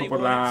tengo yo tiempo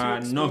por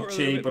la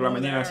noche y por la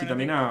mañana así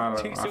también a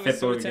hacer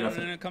todo lo que quiero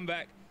hacer. Bueno,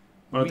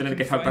 no tener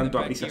que estar tanto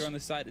a prisas.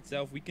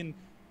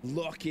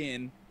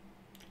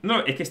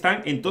 No, es que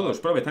están en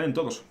todos, están en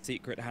todos.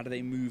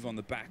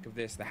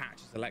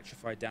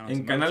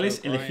 En canales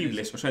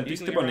elegibles. O sea, en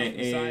Twitch te pone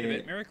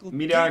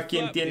mira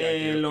quién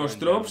tiene los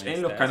drops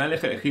en los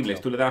canales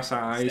elegibles. Tú le das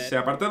a ese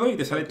apartado y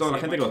te sale toda la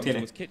gente que los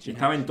tiene. Y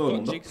estaba en todo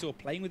el mundo.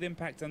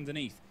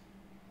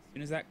 De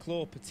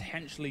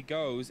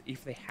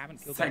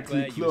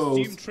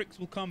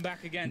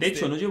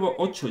hecho, no llevo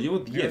 8, llevo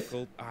 10.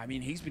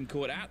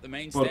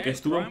 Porque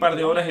estuve un par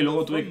de horas y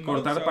luego tuve que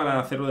cortar para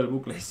hacerlo del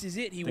bucle.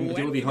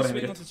 Llevo 10 horas en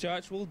directo.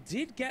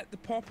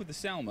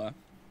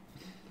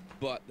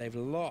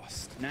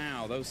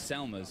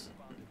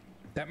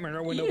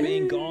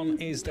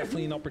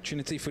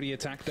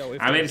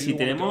 A ver, si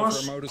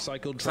tenemos, o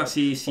sea,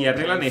 si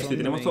arreglan esto y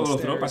tenemos todos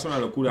los drops, va a ser una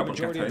locura,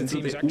 porque hasta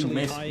dentro de un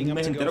mes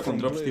entero con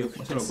drops, tío,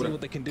 va a ser locura.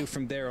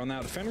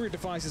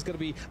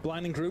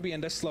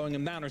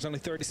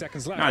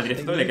 Al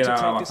directo le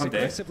queda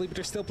bastante,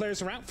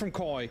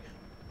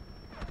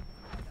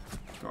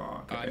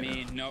 Va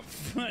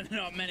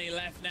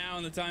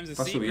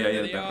a subir ahí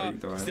el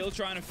perrito,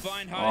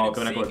 Oh, qué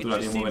buena cobertura,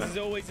 tío, muy buena.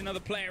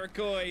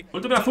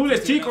 Últimos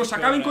azules, chicos,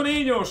 acaben con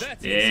ellos.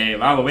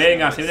 Vamos,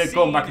 venga, se viene el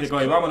comeback de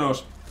Koi,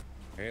 vámonos.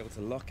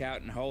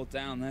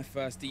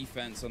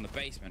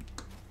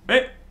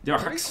 Lleva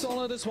hacks.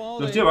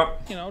 Los lleva.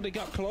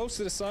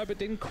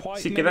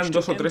 Si quedan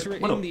 2 o 3.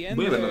 Bueno, voy a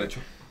verlo de hecho.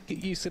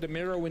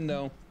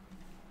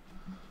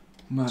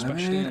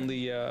 Especially on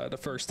the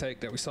first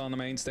take that we saw on the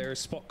main stairs.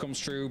 Spot comes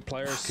through,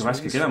 players. Que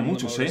vas, que quedan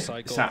muchos, O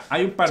sea,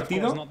 hay un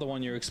partido.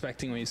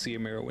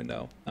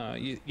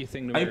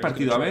 Hay un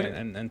partido, a ver.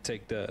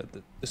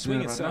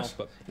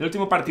 El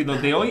último partido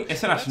de hoy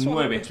es a las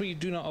 9. 8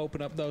 o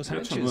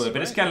 9.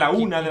 Pero es que a la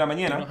 1 de la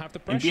mañana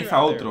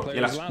empieza otro. Y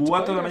a las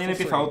 4 de la mañana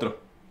empieza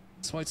otro.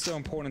 Ahora es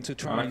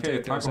que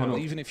está como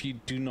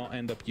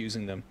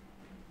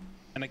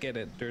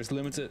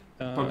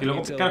porque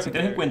luego, claro, si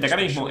tenés en cuenta que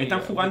ahora mismo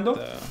están jugando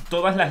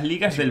todas las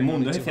ligas del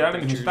mundo. Es decir, ahora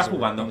mismo se está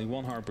jugando.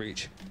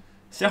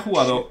 Se ha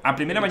jugado a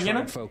primera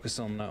mañana. Se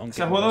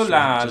ha jugado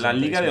la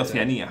Liga de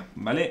Oceanía,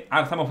 ¿vale?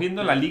 Ahora estamos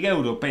viendo la Liga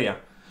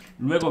Europea.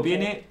 Luego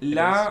viene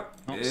la...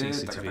 Bueno,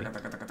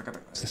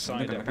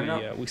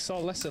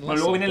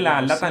 luego viene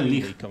la Latin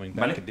League,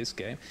 ¿vale? No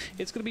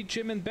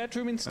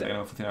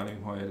funciona ahora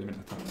mismo el...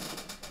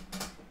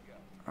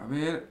 A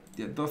ver,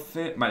 10,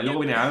 12... Vale,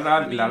 luego viene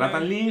la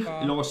Latin League,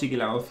 luego sí que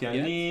la Ocean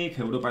League,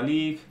 Europa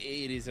League.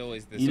 Y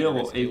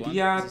luego el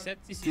día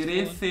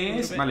 13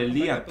 es... Vale, el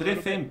día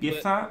 13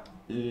 empieza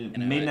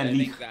MENA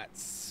League.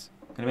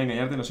 Que no voy a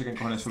engañarte, no sé qué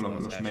cojones son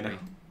los MENA.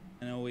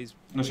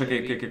 No sé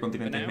qué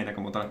continente es MENA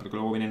como tal, porque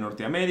luego viene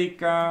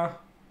Norteamérica.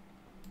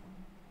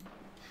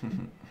 Y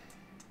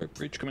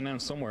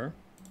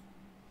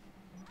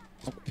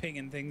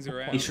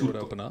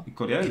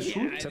Corea del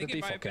Sur.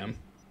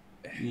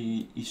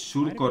 Y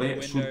Sur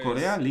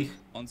Corea League.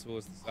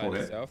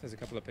 Joder.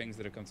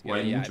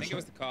 Hay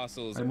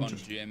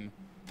muchos.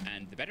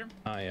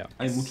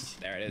 Hay muchos.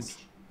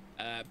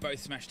 Both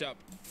smashed up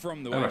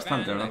from the Hay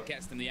bastante, ¿verdad? that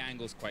gets them the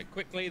angles quite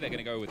quickly. They're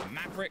going to go with the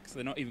Mavericks.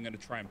 They're not even going to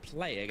try and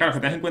play. Claro, que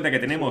tengas en cuenta que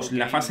tenemos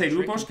la fase de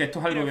grupos, que esto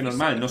es algo que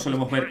normal, no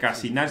solemos ver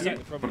casi nadie,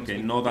 porque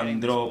no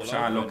dan drops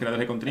a los creadores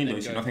de contenido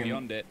y si no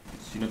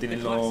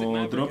tienen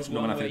los drops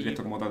no van a hacer el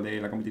directo como tal de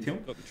la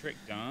competición.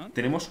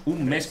 Tenemos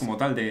un mes como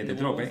tal de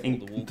drop,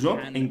 drop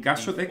en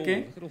caso de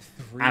que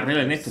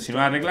arreglen esto. Si no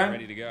lo arreglan,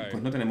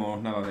 pues no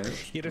tenemos nada de eso.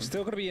 Yeah, there's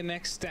still going to be a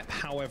next step,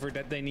 however,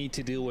 that they need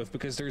to deal with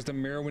because there's the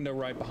mirror window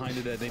right behind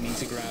it that they need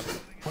to grab.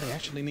 Well, they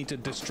actually need to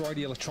destroy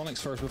the electronics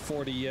first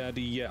before the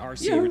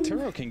RC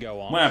Returo can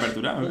go on. Buena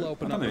apertura. We'll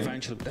open up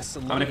eventually, but that's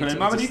the Abres con el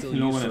Maverick y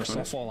luego con el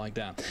stuff all like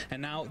that.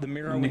 And now the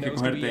mirror window is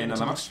going to be able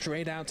to go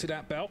straight out to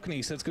that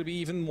balcony, so it's going to be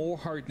even more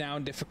hard now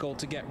and difficult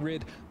to get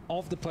rid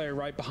of the player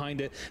right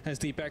behind it as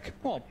Deepak,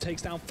 well,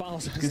 takes down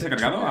Fouls. ¿Quién se ha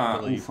cargado? A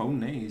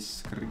un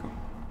Ace. Qué rico.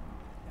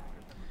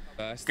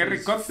 Qué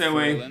ricote,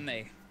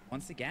 güey.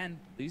 Once again,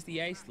 lose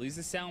the ace, lose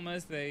the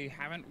Selmas. They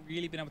haven't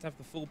really been able to have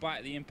the full bite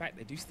of the impact.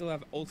 They do still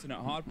have alternate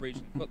hard breach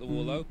and put the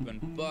wall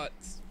open, but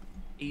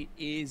it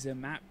is a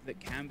map that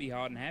can be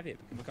hard and heavy. It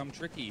can become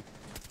tricky.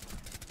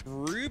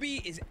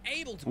 Ruby is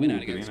able to win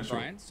out against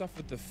Brian.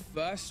 Suffered the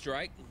first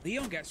strike.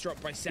 Leon gets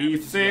dropped by Savage. Y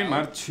se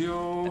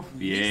marchó.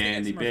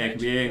 Bien, Deepak,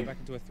 bien. Back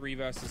into a 3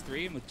 versus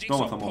 3, and with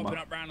Jigsaw popping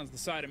up round on the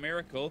side of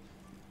Miracle.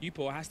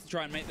 Upo has to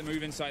try and make the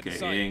move inside the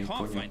side.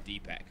 Can't find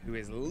Deepak, who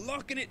is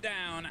locking it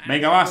down.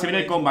 Venga, va, se viene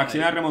el comeback, se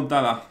viene la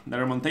remontada, la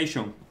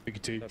remontation.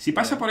 Si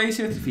pasa por ahí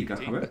se electrifica,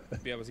 a ver.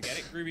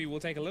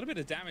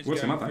 Pues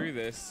se mata.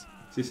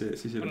 Sí, lo que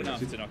sí.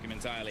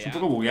 Es un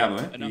poco bugueado,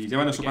 y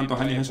lleva no sé cuántos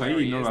años eso ahí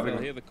y no lo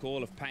arregla.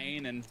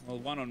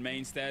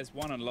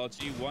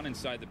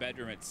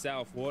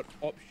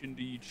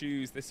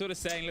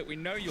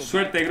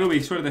 Suerte,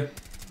 Groovy, suerte.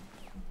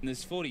 And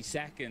there's 40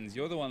 seconds.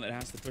 You're the one that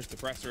has to push the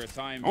pressure at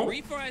time. Oh.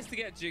 Refires to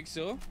get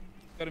Jigsaw.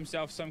 Got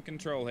himself some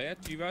control here.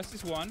 2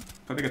 versus 1.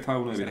 Espérate que está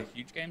uno de vida. A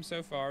huge game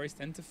so far. He's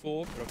 10 to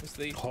 4, but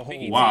obviously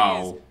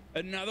wow.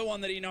 Another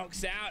one that he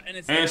knocks out, and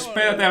it's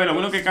espérate, a ver, lo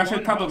bueno que casi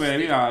está a tope de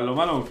vida. Lo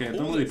malo que todo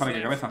el mundo dispara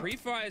que cabeza. Guay,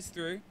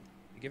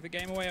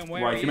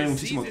 encima hay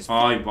muchísimo.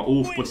 Ay,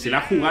 pues se la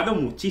ha jugado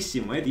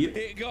muchísimo, tío.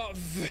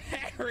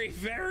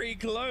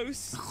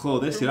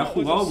 Joder, se la ha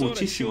jugado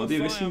muchísimo,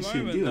 tío. Que sin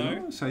sentido,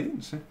 ¿no? Es ahí,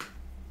 no sé.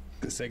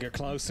 They get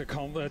closer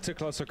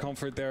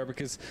comfort there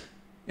because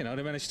you know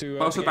they managed to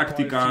pausa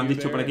táctica han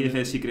dicho por aquí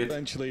desde Secret.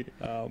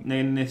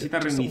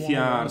 Necesita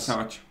reiniciar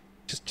Savage.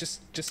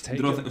 Just take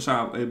it. O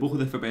sea, bug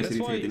de FPS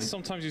dice que tiene.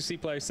 Sometimes you see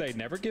players say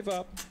never give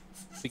up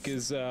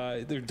because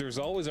there's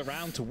always a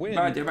round to win.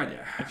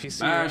 Vaya. If you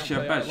see a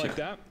play out like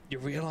that, you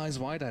realize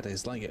why that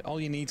is. Like all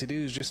you need to do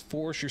is just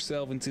force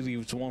yourself into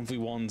these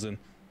 1v1s and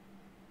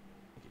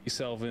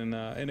yourself in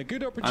a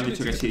good opportunity. Han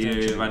dicho que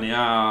si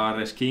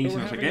banear skins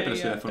no sé qué, pero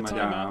sí de forma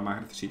ya más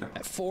graciosita.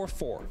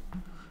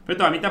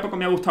 Pero a mí tampoco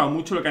me ha gustado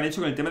mucho lo que han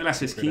hecho con el tema de las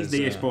skins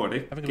de eSport,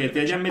 que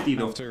te hayan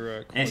metido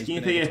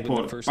skins de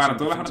eSport para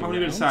todas las armas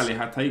universales,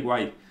 hasta ahí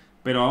guay.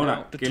 Pero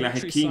ahora que las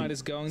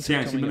skins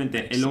sean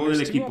simplemente el logo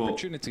del equipo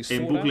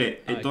en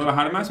bucle en todas las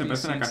armas, me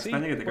parece una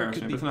castaña que te cagas,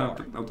 me parece una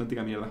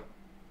auténtica mierda.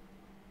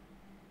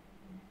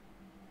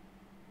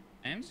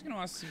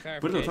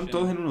 Pues están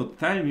todos en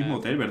el mismo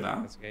hotel,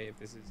 ¿verdad?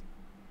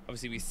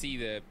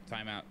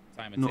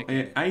 No,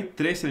 hay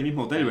 3 en el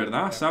mismo hotel,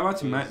 ¿verdad?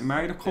 Savage,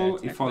 Miracle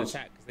y False.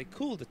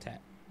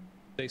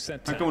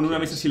 Están como en una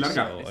mesa así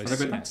larga, ¿te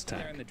das cuenta?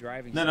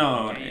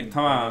 No,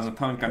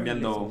 estaban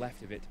cambiando,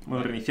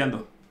 bueno,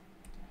 reiniciando.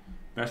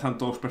 Pero están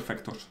todos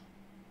perfectos.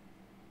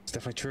 It's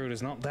definitely true.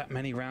 There's not that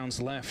many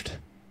rounds left.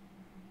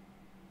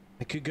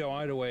 It could go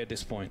either way at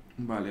this point.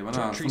 Vale, van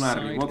a la zona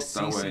de ribota,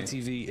 güey.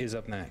 CCTV is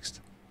up next.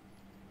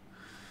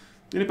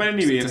 Tiene para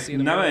inhibir,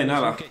 nada de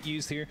nada.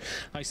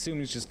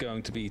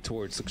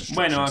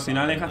 Bueno, al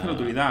final hay que hacer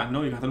utilidad,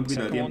 ¿no? Hay que hacer un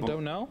poquito de tiempo.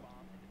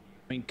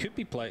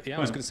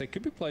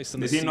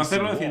 Deciden no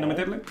hacerlo, deciden no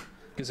meterle.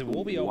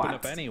 What? A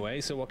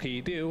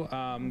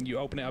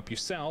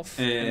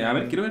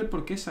ver, quiero ver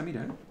por qué esa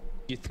mira,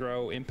 You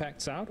throw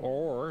impacts out,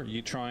 or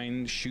you try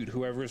and shoot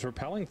whoever's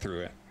repelling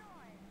through it.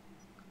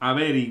 A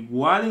ver,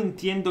 igual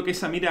entiendo que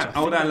esa mira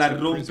ahora la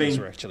rompen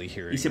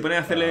y se ponen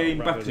a hacerle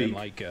impact trick.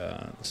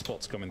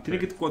 Tiene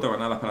que 4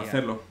 granadas para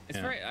hacerlo. No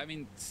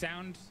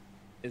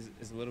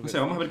sé,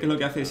 vamos a ver qué es lo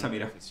que hace esa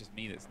mira.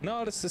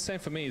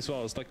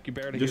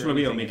 Yo solo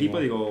veo mi equipo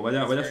y digo,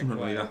 vaya su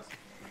normalidad.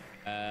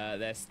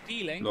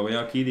 Lo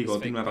veo aquí y digo,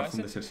 tiene una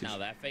razón de ser así.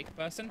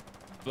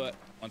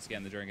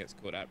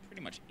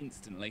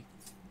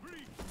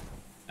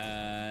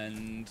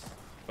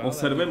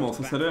 Observemos,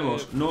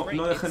 observemos.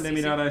 No dejen de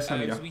mirar a esa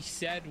mira. ¿No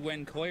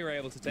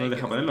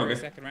deja ponerlo o qué?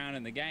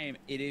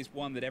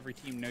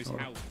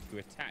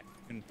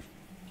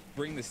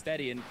 Bring the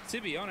steady, and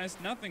to be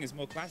honest, nothing is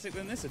more classic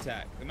than this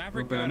attack. The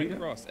Maverick going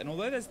across, and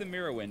although there's the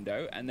mirror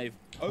window, and they've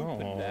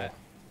opened that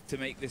to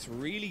make this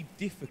really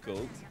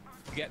difficult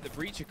to get the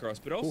breach across,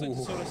 but also to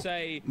sort of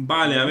say,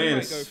 vale, a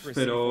ver,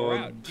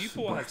 pero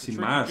sin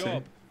más,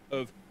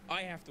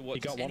 I have to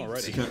watch es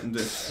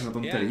una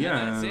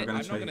tontería.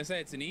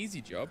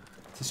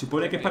 Se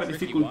supone que es para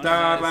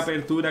dificultar la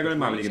apertura con el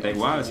Maverick, da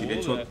igual, si de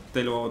hecho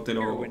te lo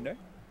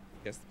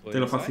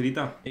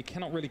facilita. It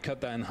cannot really cut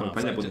that in half.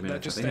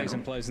 That just stays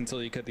in place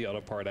until you cut the other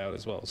part out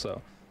as well.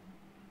 So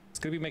it's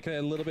going to be making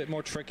it a little bit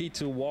more tricky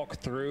to walk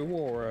through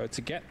or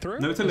to get through.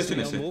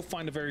 We'll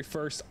find the very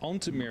first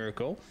onto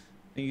Miracle.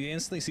 And you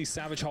instantly see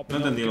Savage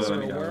hopping up because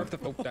they're aware of the...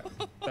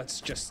 that's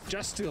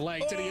just too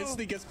late. And he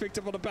instantly gets picked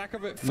up on the back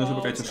of it.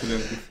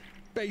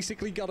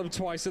 Basically got him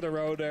twice in a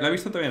row there. ¿La ha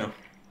visto todavía no?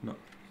 No.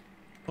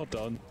 Not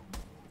done.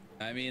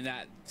 I mean,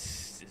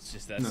 it's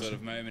just that sort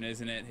of moment,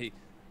 isn't it? He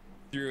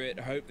threw it,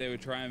 hoped they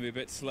would try and be a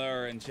bit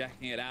slower, and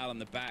checking it out on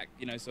the back,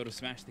 you know, sort of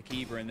smash the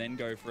keeper and then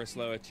go for a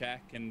slower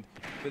check.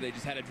 But they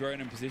just had a drone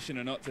in position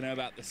and not to know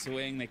about the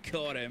swing. They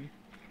caught him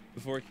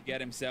before he could get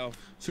himself.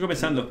 Sigo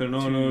pensando, pero no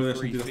lo he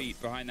sentido. 3 feet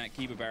behind that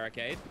keeper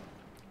barricade.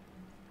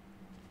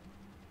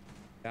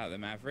 Without the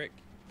Maverick,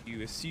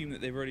 you assume that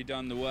they've already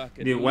done the work.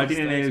 Igual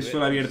tienen el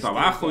suelo abierto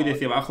abajo y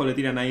desde abajo le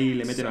tiran ahí y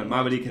le meten al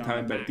Maverick que estaba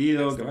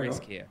invertido. Que va.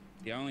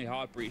 The only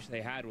hard breach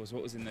they had was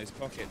what was in those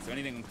pockets. So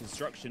anything on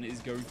construction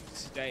is going to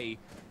stay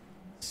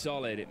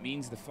solid. It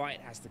means the fight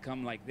has to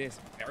come like this,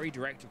 very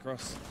direct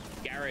across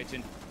garage.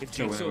 And if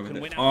Jigsaw can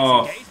win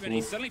out this engagement,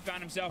 he suddenly found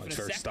himself in a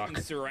second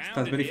surround.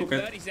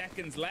 30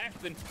 seconds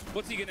left, and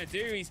what's he gonna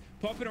do? He's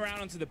popping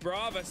around onto the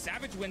Brava.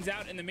 Savage wins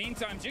out in the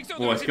meantime.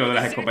 Jigsaw es que lo de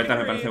las escopetas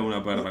me parece una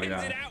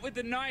barbaridad.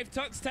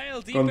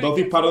 Con 2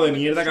 disparos de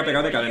mierda que ha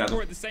pegado de cadera.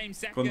 Con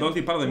 2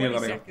 disparos de mierda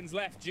ha pegado.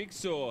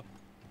 Jigsaw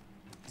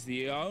is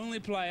the only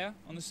player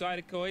on the side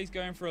of Koi. He's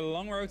going for a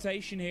long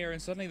rotation here,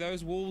 and suddenly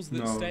those walls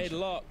that stayed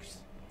locked,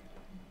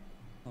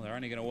 well, they're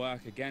only going to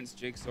work against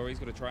Jigsaw. He's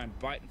got to try and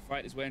bite and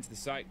fight his way into the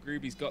site.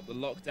 Groovy's got the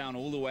lockdown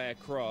all the way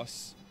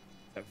across.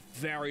 A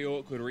very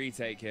awkward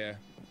retake here.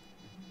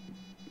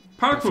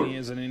 Parkour.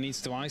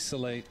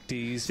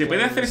 Se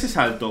puede hacer ese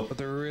salto. But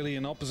they're really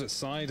an opposite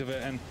side of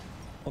it, and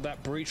well,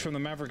 that breach from the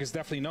Maverick is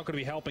definitely not going to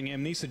be helping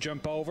him. Needs to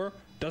jump over.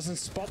 Doesn't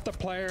spot the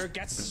player.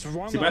 Gets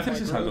swung. Si puede hacer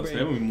ese salto, se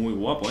ve muy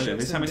guapo, ¿eh?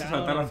 Ves a Mesa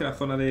saltar hacia la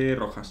zona de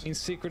rojas.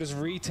 Secret is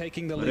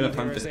retaking the lead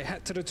here as they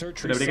head to the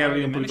tertiary site.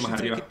 Managed to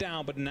take it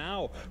down, but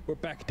now we're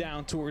back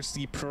down towards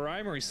the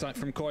primary site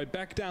from Koi,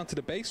 back down to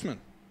the basement.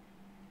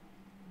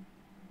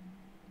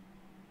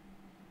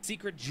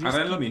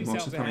 Ahora es lo mismo,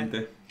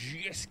 exactamente.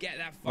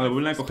 Vale,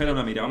 vuelven a coger a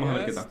una mira, vamos a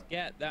ver qué tal.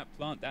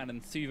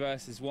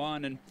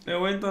 De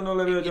momento no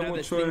le veo yo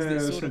mucho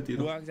el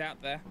sentido.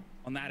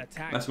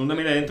 La segunda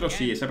mira dentro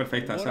sí, esa es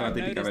perfecta, esa es la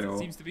típica, pero...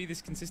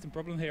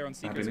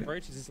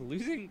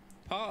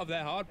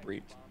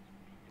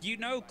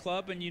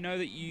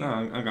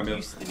 han cambiado.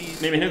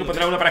 Me imagino que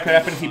pondrá una para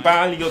escalera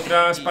principal y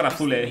otras para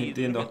azules,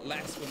 entiendo.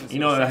 Y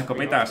no, de las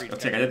escopetas. O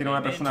sea, que haya tenido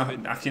una persona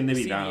a 100 de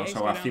vida, o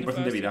sea, a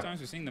 100% de vida.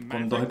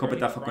 Con 2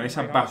 escopetazos, con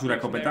esa basura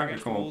escopeta, que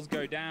es como... XD.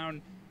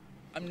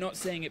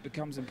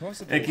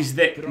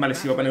 Vale,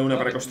 si voy a poner una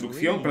para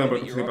construcción, perdón,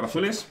 para construcción para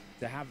azules.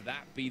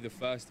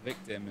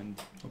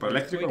 O para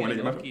eléctrico, como le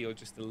llamarlo.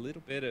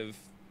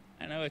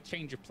 I know a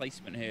change of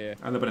placement here.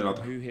 Ando por el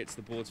otro. Who hits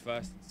the boards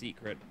first in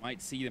secret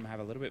might see them have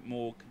a little bit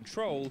more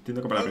control.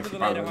 Entiendo que para la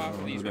principal no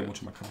veo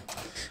mucho más cambio.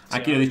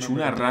 Aquí lo he dicho,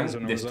 una rank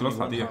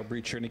destroza, tío.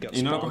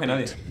 Y no lo coge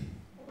nadie.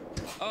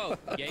 Oh,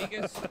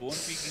 Jaeger spawn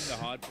peeking the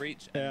hard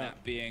breach and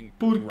that being...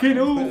 ¿Por qué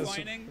no?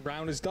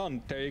 Round is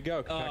done. There you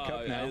go. Back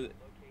up now.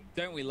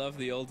 Don't we love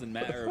the olden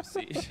meta of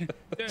Siege?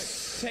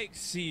 Don't take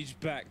Siege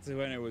back to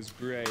when it was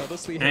great.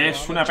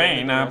 Es una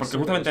pena, porque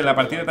justamente en la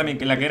partida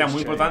también, en la que era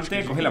muy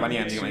importante, coge la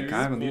banían, tío, me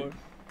cago, tío.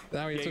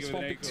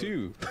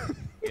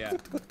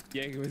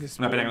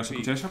 Una pena que no se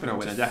escuche eso, pero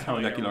bueno, ya he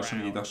oído aquí los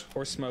soniditos.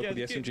 Or smoke with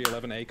the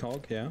SMG-11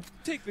 ACOG, yeah.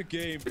 Take the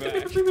game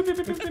back.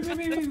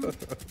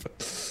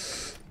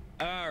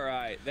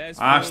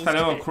 Hasta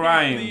luego,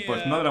 Crying.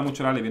 Pues no dura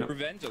mucho el alibi, ¿no?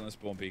 Revenge on the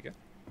spawn peeker.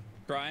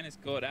 Crying is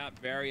caught out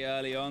very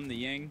early on. The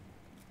Ying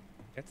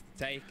gets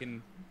the take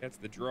and gets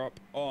the drop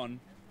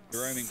on the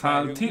roaming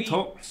player, who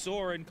we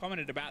saw and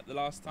commented about the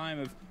last time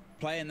of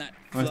playing that.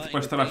 No he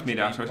puesto las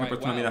miras, a ver si he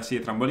puesto una mira así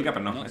trambólica,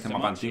 pero no, este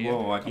mapa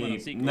antiguo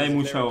aquí no hay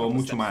mucho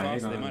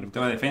más, con el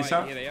tema de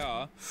defensa.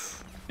 La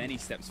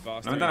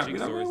ventana,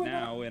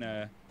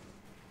 cuidado.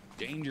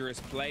 ¡Qué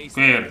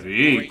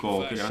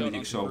rico! ¡Qué grande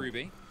Jigsaw!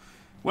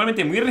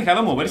 Igualmente, muy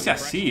arriesgado moverse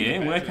así, ¿eh?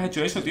 Una vez que has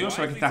hecho eso, tío,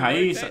 sabes que estás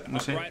ahí, no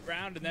sé. Vale,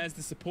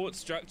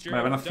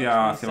 van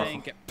hacia abajo.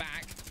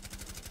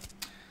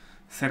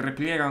 Se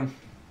repliegan.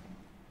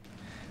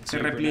 Se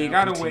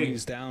repliegaron, güey.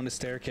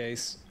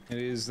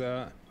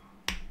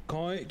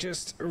 Koi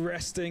just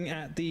resting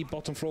at the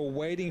bottom floor,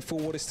 waiting for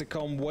what is to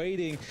come,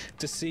 waiting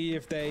to see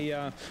if they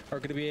are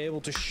going to be able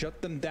to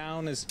shut them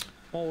down as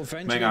well.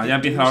 Eventually, venga, ya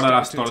empieza ahora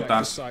las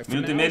tortas.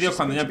 Minuto y medio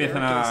cuando ya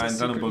empiezan a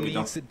entrar un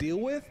poquito.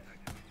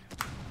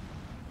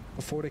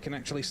 Before they can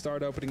actually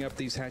start opening up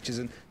these hatches,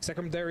 and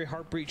secondary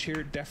heart breach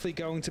here definitely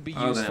going to be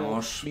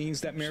useful.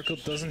 Means that Miracle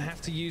doesn't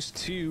have to use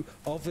two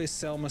of his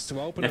Selmas to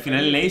open. Y al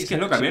final leéis que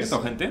es lo que ha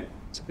abierto, gente.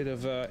 It's a bit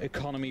of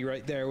economy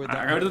right there with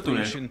that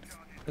túnel.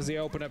 As they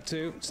open up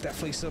too, it's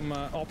definitely some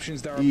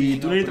options that are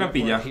being opened up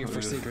right here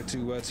for Secret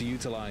to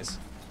utilize.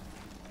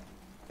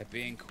 They're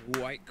being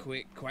quite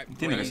quick, quite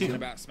brazen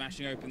about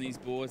smashing open these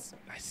boards.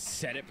 I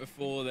said it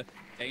before, the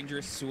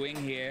dangerous swing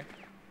here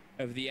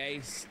of the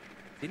ace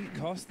didn't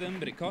cost them,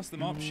 but it cost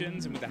them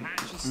options, and with the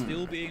hatches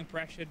still being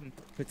pressured and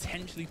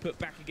potentially put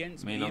back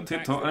against the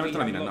impact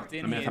locked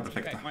in here,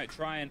 might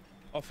try and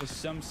offer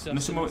some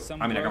substance, some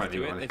growth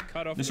to it. They've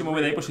cut off no se mueve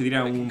de ahí por si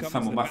diría un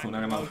zambombazo,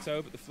 una llamada.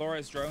 But the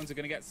Flores drones are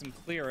going to get some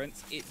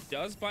clearance. It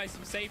does buy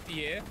some safety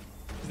here,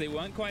 because they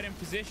weren't quite in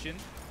position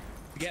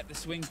to get the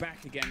swing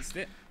back against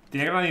it.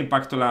 Tiene gran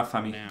impacto la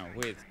Fami.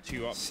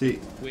 Sí.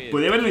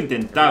 Podría haberlo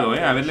intentado,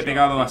 haberle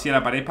pegado así a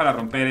la pared para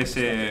romper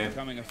ese.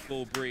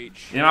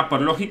 Y además, por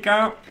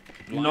lógica,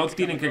 no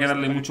tienen que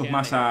quedarle muchos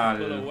más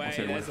al. O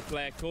sea, bueno.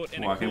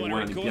 Qué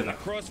buena limpieza.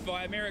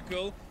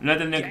 No le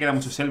tendrían que quedar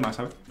muchos Selmas,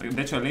 ¿sabes?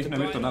 De hecho, el Ace no ha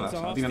abierto nada, o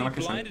sea, no tiene nada más que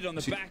eso.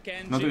 Sí.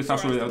 No ha utilizado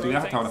su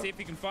utilidad hasta ahora.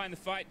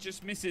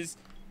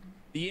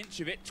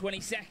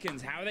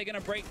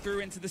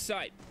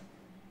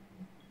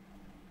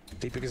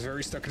 Deepak is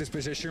very stuck in his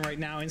position right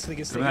now. Instantly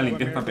gets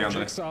taken by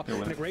Jigsaw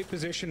in a great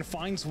position,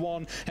 finds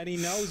one, and he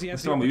knows he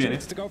has the opportunity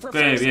to go for a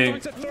first,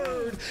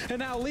 third, and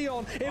now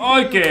Leon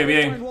 ¡ay, qué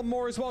bien! one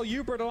more as well.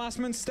 Hubert, the last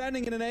man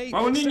standing in an 8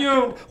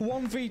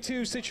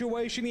 1v2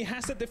 situation. He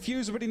has that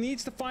diffuser, but he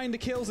needs to find the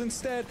kills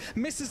instead.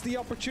 Misses the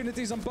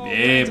opportunities on both.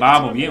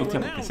 Vamos, bien, hostia,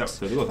 porque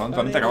te digo,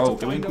 tanto acabado.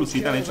 Qué buen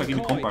crucita han hecho aquí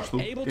mis compas, tú.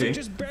 Able to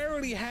just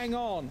barely hang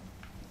on.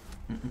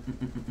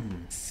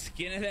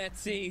 Skin of their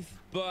teeth,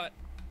 but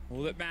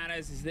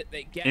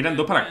eran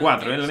 2 para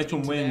 4, le han hecho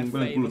un buen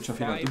clutch al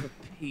final.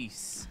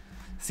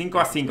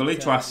 5-5, lo he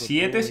dicho a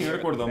 7 si no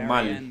recuerdo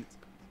mal.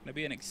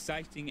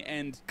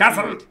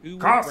 ¡Castle!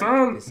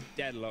 ¡Castle!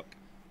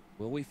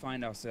 Will we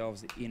find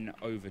ourselves in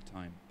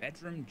overtime?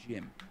 Bedroom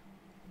gym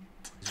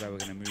is where we're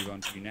going to move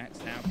on to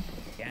next. Now,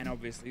 again,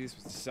 obviously, this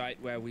was the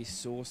site where we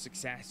saw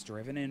success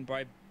driven in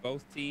by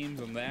both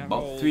teams on their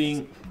holds.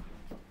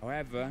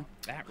 No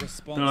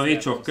lo he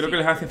dicho, creo que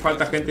les hace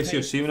falta gente sí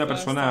o sí, una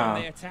persona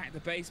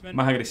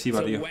más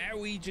agresiva, tío.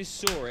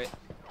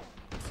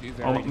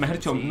 O mejor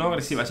dicho, no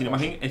agresiva, sino más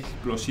bien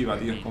explosiva,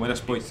 tío, como era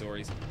Spoit. Está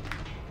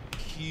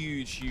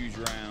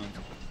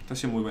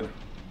siendo muy buena.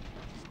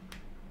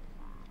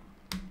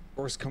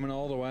 Coming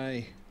all the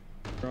way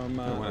from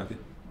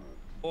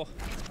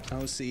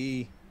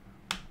ASÍ.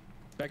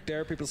 Back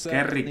there, people say,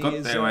 qué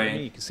ricote,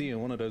 güey. You can see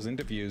in one of those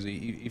interviews,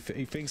 he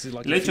thinks it's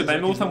like. De hecho,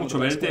 también me gusta mucho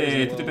ver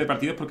este tipo de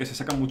partidos porque se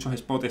sacan muchos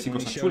spots y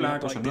cosas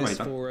chulas, cosas nuevas y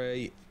tal.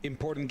 Aunque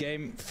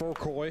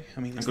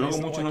luego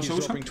muchos no se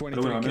usan,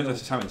 pero bueno, al menos ya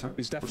se saben, ¿sabes?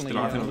 Pues te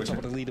lo hacen lo que sea.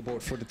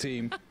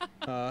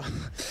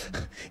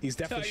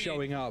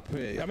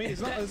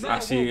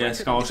 Así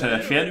es como se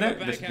defiende.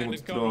 Desde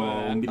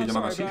un vídeo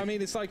llamado así.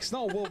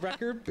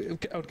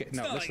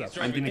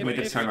 Ahí tiene que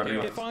meterse algo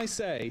arriba.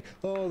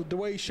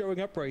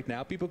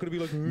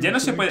 Ya no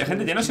se puede,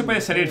 gente, ya no se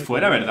puede salir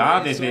fuera,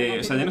 ¿verdad? O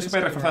sea, ya no se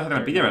puede reforzar esa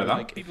trampilla,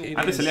 ¿verdad?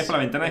 Antes salías por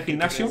la ventana del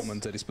gimnasio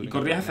y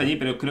corrías hacia allí,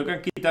 pero creo que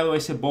han quitado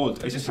ese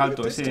bolt, ese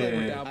salto, ese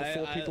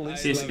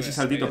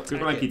saltito. Creo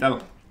que lo han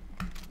quitado.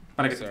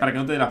 Para que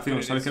no te dé la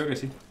opción, ¿sabes? Creo que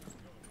sí.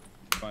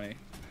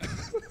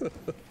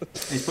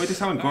 Spoit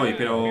estaba en Koi,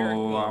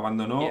 pero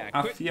abandonó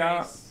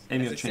hacia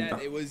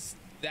M80.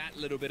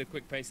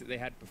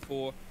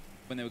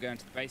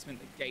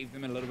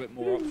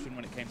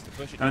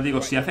 Ahora digo,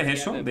 si haces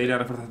eso, de ir a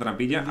reforzar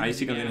trampilla, ahí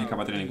sí que no tienes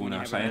escapatoria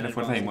ninguna. O sea, es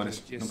refuerzas y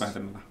mueres. Nunca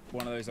haces nada.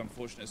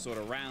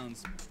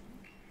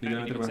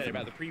 Lo que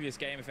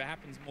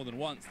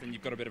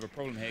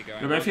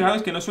me he fijado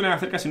es que no suelen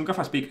hacer casi nunca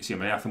fast pick. Sí,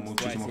 hombre, hace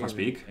muchísimo fast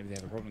pick.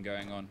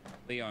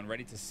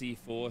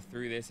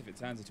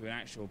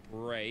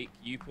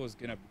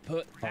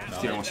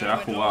 Hostia, cómo se la ha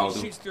jugado,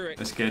 tú.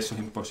 Es que eso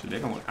es imposible,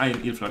 ¿eh? Ah,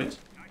 ¿y el Flores?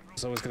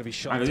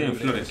 Ah, que tienen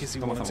flores.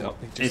 ¿Cómo hacemos?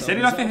 ¿En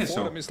serio lo haces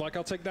eso?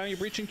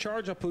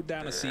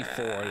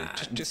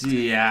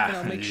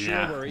 Ya.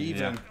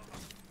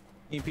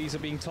 EPs are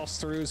being tossed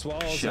through as well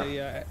as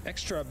a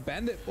extra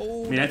bandit.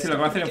 Mira, este lo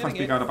que va a hacer es fast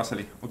pick ahora para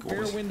salir.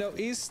 Rear window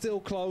is still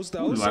closed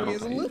though, so he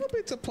has a little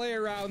bit to play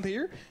around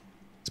here.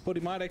 But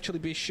he might actually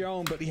be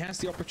shown, but he has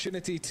the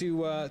opportunity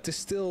to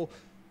still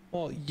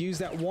use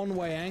that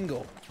one-way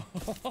angle.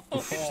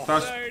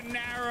 Estás...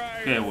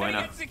 Qué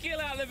buena.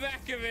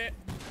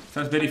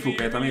 Estás very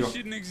fuquet, amigo.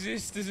 Shouldn't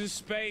exist as a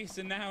space,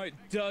 and now it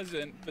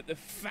doesn't. But the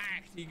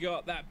fact he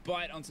got that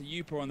bite onto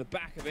Yupo on the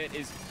back of it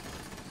is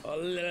a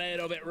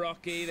little bit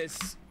rocky.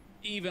 There's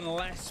even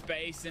less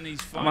space, and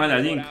he's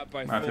finally got out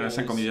by al final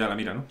se han comido ya la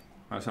mira, ¿no?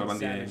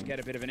 Savage get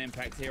a bit of an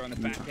impact here on the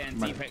back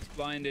end. Deepek's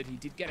blinded. He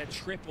did get a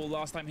triple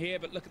last time here,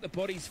 but look at the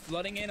bodies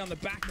flooding in on the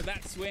back of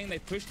that swing. They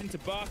pushed into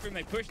bathroom.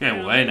 They pushed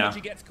down.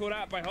 He gets caught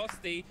out by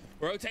Hosty.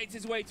 Rotates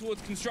his way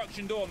towards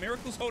construction door.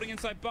 Miracle's holding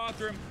inside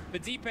bathroom,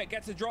 but Deepek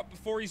gets a drop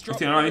before he's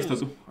dropped. Hostia, no lo ha visto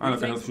tú. Ah, lo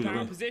que es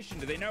suyo.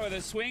 Do they know where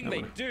the swing?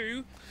 They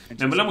do.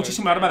 Me mola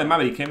muchísimo la arma de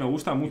Maverick, me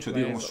gusta mucho,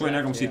 tío. Como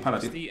suena, como si dispara,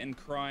 tío.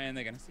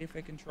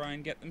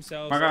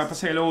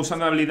 Pasa que luego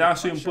usando la habilidad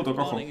soy un puto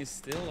cojo.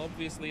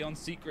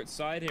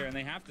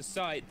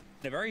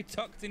 In a very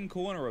tucked in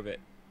corner of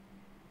it.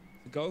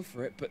 Go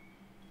for it, but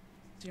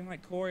seem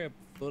like Corey are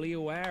fully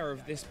aware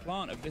of this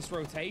plant, of this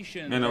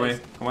rotation. No ve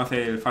cómo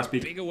hace el fast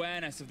pick. Big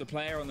awareness of the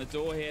player on the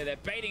door here. They're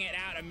baiting it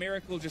out, and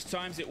Miracle just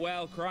times it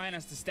well. Cryan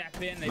has to step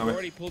in. They've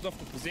already pulled off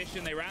the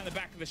position. They round the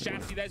back of the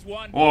chassis. There's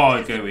one.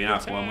 Oh, qué buena,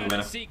 jugada muy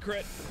buena.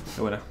 Secret.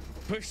 Qué buena.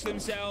 Push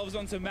themselves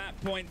onto map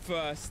point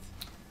first.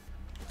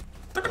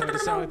 Ve,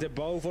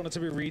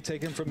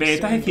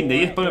 estas skins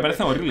de eSport me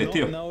parecen horribles,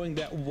 tío.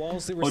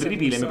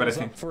 Horrible me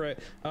parece.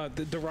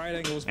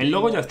 El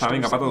logo ya está,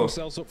 venga, para todos.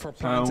 O sea,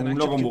 un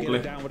logo en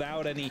bucle.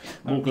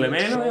 Bucle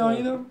menos, he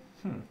oído.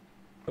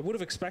 Vale,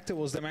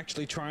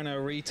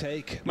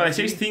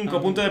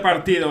 6-5, punto de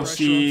partido.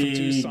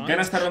 Si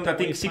gana esta ronda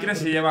Team Secret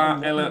se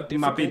lleva el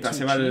mapita,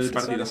 se va el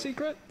partido.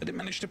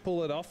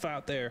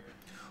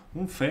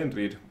 Un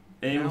Fenrir.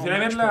 Me gustaría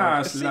ver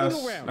las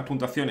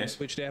puntuaciones.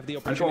 A ver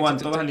cómo van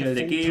todos a nivel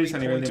de kills, a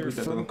nivel de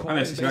todo. A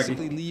ver si se va aquí.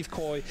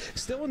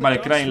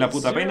 Vale, Crane la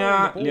puta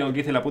pena, Leon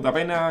Giz la puta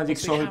pena,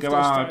 Jigsaw el que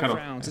va, claro,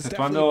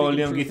 exceptuando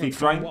Leon Giz y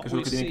Crane, que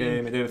son los que tienen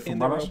que meter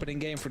zumbadas.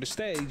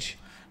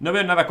 No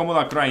veo nada cómodo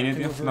a Crane,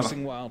 tío.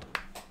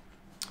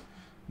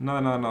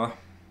 Nada.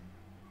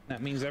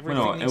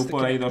 Bueno, EU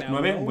por ahí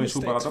 2-9, un buen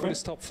sub para la tope. Va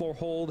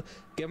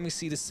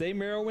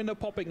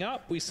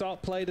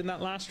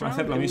a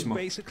hacer lo mismo.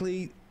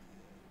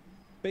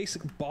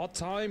 Basic bot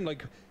time,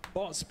 like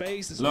bot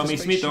space. Lo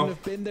mismito.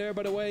 Have been there,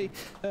 by the way,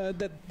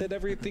 that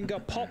everything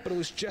got popped, but it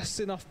was just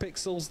enough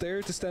pixels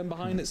there to stand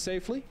behind it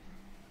safely.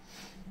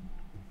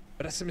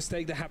 But that's a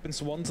mistake that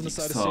happens once on the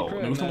side of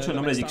Secret. Me gusta mucho el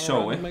nombre de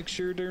Jigsaw,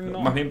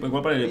 Más bien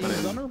igual por el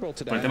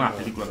tema de las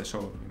películas de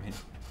Show, me imagino.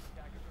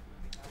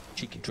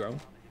 Cheeky drone.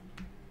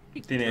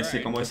 Tiene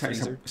ese, como esa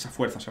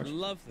fuerza, ¿sabes?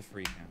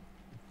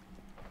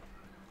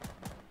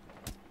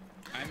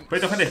 Por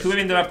cierto, gente, estuve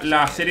viendo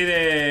la serie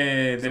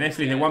de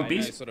Netflix de One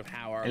Piece,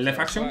 el live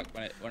action,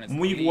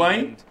 muy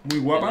guay, muy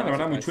guapa, la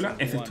verdad, muy chula,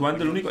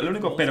 exceptuando el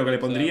único pero que le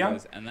pondría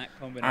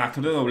a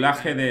actor de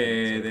doblaje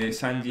de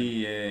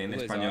Sanji en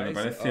español. Me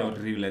parece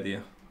horrible,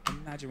 tío.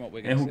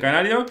 Es un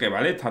canario que,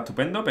 vale, está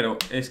estupendo, pero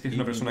es que es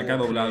una persona que ha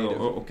doblado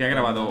o que ha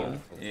grabado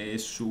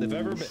su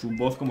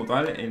voz como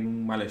tal en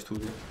un mal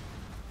estudio.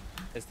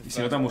 Y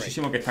se nota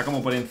muchísimo que está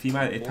como por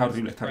encima. Está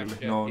horrible,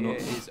 No,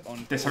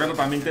 te saca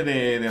totalmente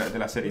de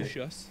la serie.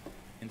 Te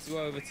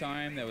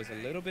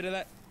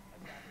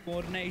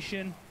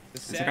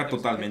saca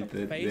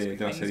totalmente de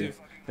la serie.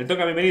 Le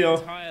toca,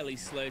 bienvenido.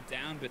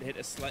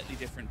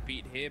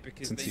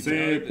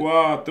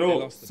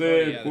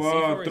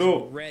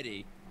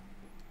 C4.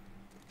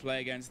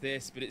 Play against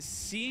this, but it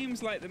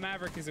seems like the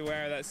Maverick is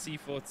aware of that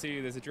C4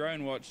 too. There's a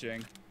drone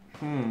watching.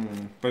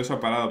 Por eso ha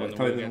parado, porque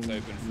está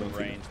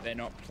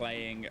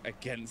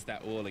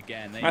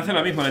hace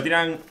lo mismo, le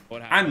tiran.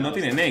 Ah, no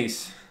tiene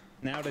Ace.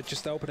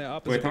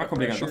 Pues está más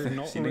complicado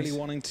entonces. Really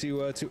wanting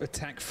to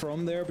attack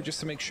from there, but just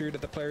to make sure that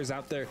the players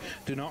out there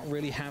do not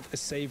really have a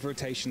save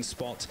rotation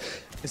spot.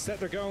 Instead,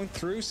 they're going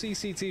through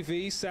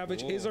CCTV.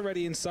 Savage is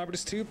already inside, but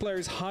there's two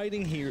players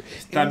hiding here.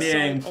 Está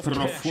bien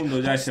profundo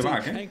ya ese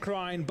back, and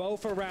Cryan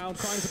both around.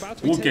 Cryan's about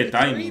to qué take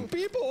timing.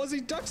 People as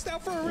he ducks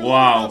down for a really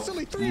wow.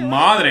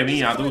 Madre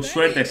mía, tú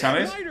suerte,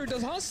 ¿sabes?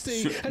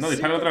 No,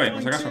 dispara otra vez,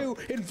 por si acaso.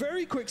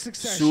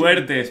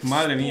 Suertes,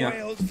 madre mía.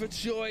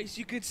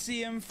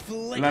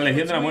 La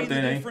Legión de la Muerte,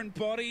 ven ahí.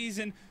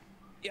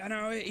 You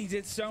know, he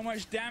did so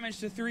much damage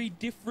to 3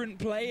 different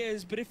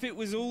players, but if it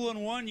was all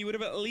on one, you would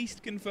have at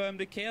least confirmed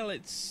a kill.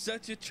 It's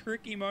such a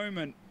tricky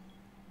moment.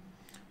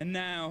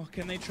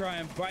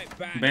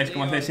 ¿Ves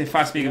cómo hace ese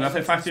fast pick? No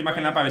hace fast pick más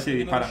que nada para ver si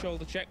dispara.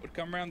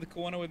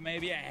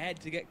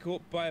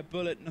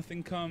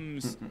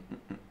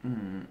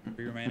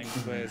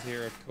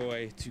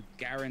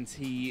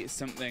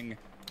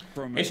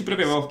 Es su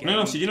propia voz.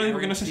 No, si yo no digo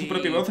que no sea su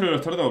propia voz, el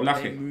actor de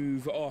doblaje.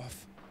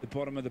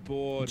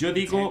 Yo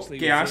digo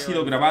que ha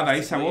sido grabada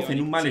esa voz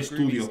en un mal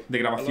estudio de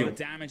grabación.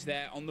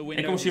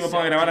 Es como si yo me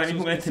puedo grabar ahora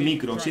mismo con este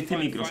micro. Si este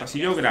micro, o sea, si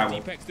yo grabo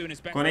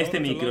con este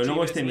micro y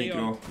luego este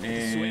micro,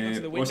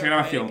 o esa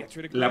grabación,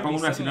 la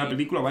pongo en una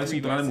película, va a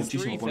desentonar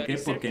muchísimo. ¿Por qué?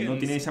 Porque no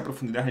tiene esa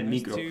profundidad el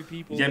micro.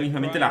 Ya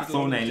mismamente la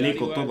zona, el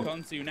eco, todo.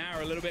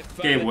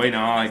 Qué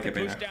bueno, ay, qué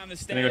pena.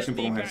 Tiene que ser un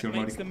poco más agresivo,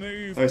 Mauricio.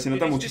 A ver, se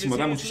nota muchísimo,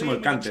 da muchísimo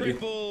el cante,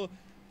 tío.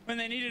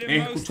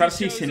 Escuchar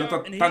si se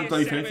nota tanto la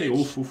diferencia y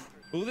uff.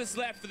 Es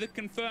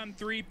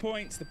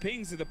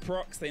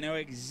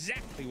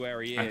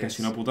que es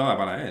una putada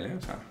para él,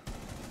 o sea.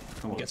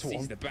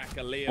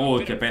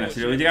 Uy, qué pena. Si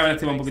lo llega a haber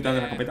activado un poquito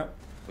antes de la escopeta.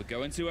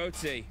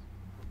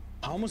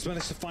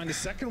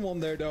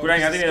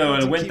 Kurang ha tenido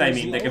el buen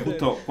timing de que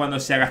justo cuando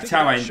se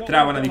agachaba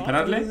entraban a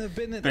dispararle,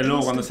 pero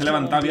luego cuando se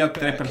levantaba había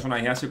 3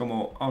 personas y así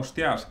como,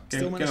 hostias,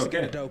 ¿qué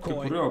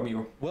ocurrió,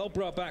 amigo?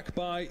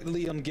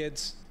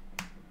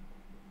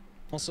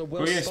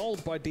 Koi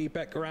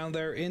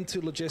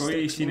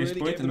sin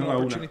spoit no da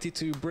una.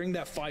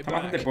 Está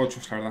bastante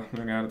pochos, la verdad, no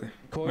voy a quedarte.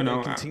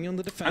 Bueno,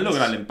 han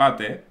logrado el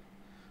empate,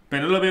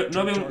 pero no veo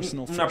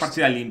una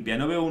partida limpia,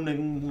 no veo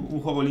un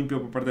juego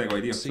limpio por parte de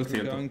Koi, tío, eso es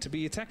cierto.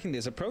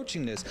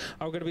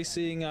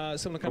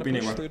 Opina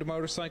igual.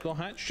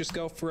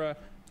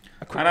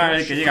 Ahora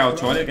el que llega a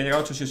 8, ¿vale? El que llega a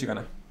 8 sí o sí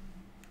gana.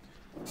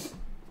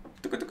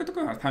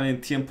 Están en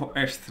tiempo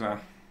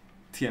extra.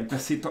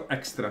 Tiempecito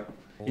extra.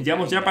 Y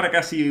llevamos ya para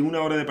casi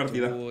 1 hora de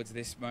partida.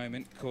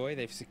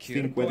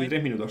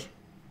 53 minutos.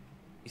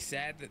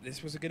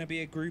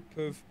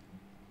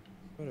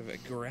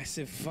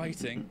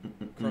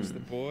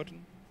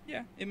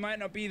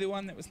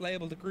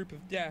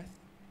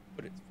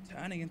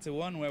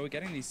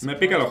 Me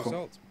pica el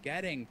ojo.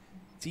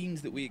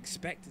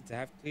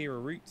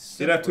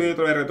 Era estoy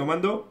otra vez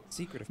retomando.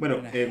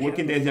 Bueno,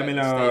 Walking Dead ya me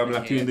la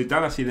estoy viendo y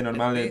tal, así de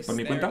normal por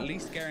mi cuenta.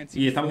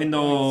 Y estamos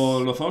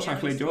viendo los dos,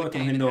 Ángel y yo,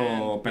 estamos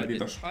viendo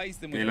Perdidos.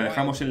 La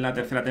dejamos en la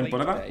 3ª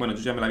temporada. Bueno,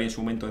 yo ya me la vi en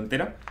su momento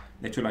entera.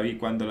 De hecho la vi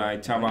cuando la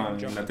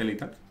echaban en la tele y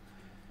tal.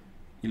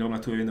 Y luego me la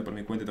estuve viendo por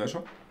mi cuenta y todo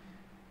eso.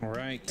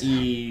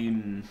 Y...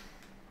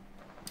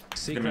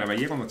 pero me la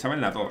veía cuando estaba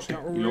en la 2,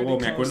 Y luego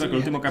me acuerdo que el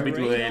último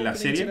capítulo de la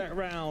serie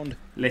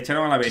le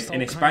echaron a la vez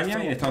en España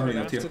y en Estados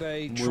Unidos, tío.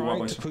 Muy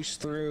guapo eso.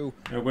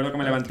 Me acuerdo que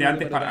me levanté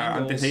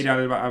antes de ir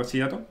al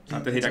bachillerato,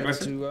 antes de ir a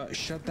clase.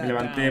 Me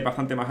levanté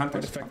bastante más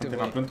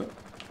pronto.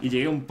 Y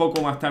llegué un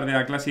poco más tarde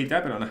a clase y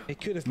tal, pero nada.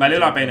 Valió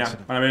la pena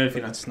para ver el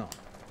final.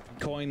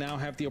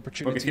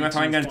 Porque encima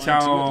estaba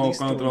enganchado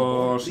con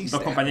otros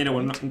 2 compañeros,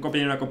 bueno, un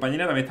compañero y una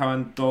compañera, también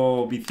estaban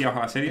todos viciados a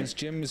la serie.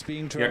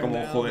 Y era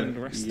como, joder,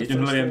 y ellos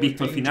no lo habían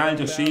visto al final,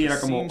 yo sí, era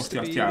como,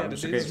 hostia, no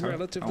sé qué,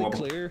 ¿sabes? Está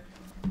guapo.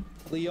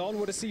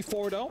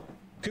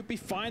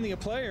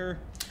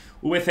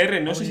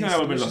 VCR, no sé si van a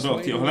volver los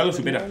dos, tío, ojalá lo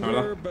supera, la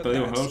verdad. Te lo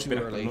digo, ojalá lo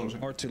supera, pero no lo sé.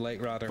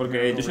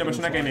 Porque yo soy una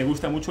persona que me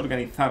gusta mucho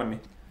organizarme.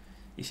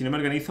 Y si no me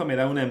organizo me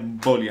da una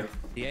embolia.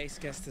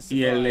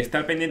 Y el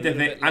estar pendientes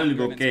de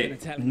algo que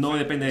no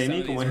depende de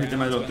mí, como es el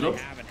tema de los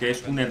drops, que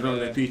es un error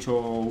de Twitch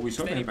o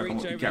Ubisoft, en plan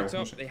como, ¿qué hago?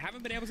 No sé.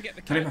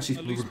 Sale así.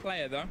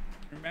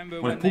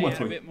 Bueno, espuma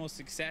estoy.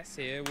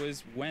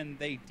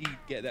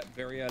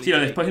 Sí,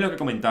 después es lo que he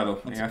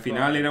comentado. Al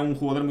final era un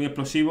jugador muy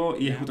explosivo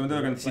y es justamente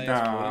lo que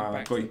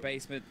necesita Koi. Un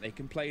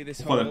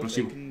jugador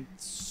explosivo.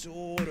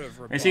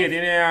 Sí, que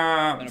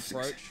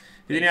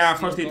tiene a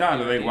Host y tal,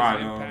 lo da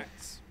igual,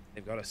 no.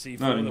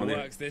 No, no,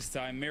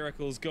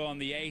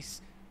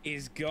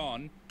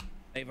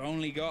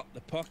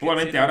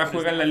 igualmente, ahora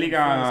juega en la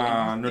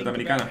liga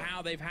norteamericana.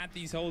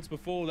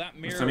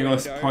 Nuestro amigo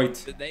SPOIT.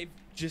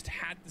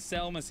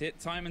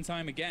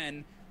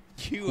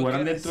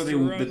 Jugarán dentro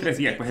de 3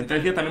 días. Pues en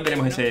 3 días también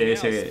veremos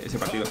ese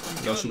partido.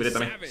 Lo subiré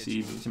también,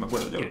 si me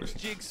acuerdo, yo creo que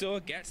sí.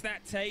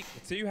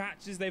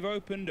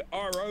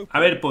 A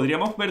ver,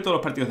 podríamos ver todos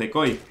los partidos de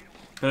Koi,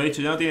 pero he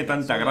dicho, ya no tiene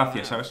tanta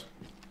gracia, ¿sabes?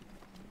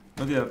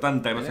 No tiene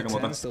tanta gracia como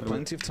tal.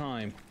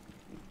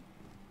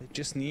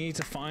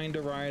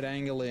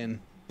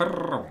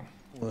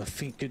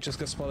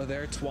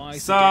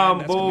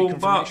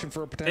 Zambomba.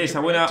 Esa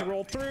buena.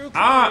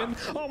 ¡Ah!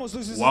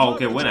 ¡Wow!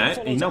 ¡Qué buena,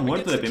 Y no ha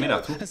muerto de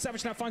primera, tú.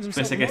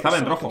 Pensé que estaba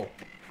en rojo.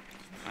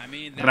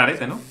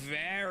 Rarete, ¿no? Qué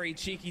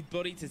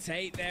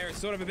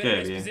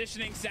bien.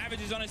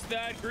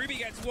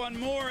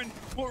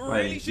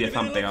 Vale, 10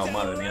 han pegado,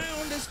 madre mía.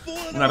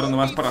 Una ronda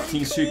más para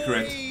Team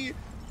Secret.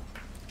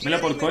 Vela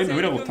por Koi, me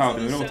hubiera gustado,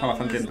 pero me hubiera gustado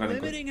bastante entrar en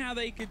Koi.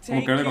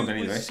 Como creador de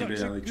contenido, siempre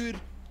ya lo he dicho.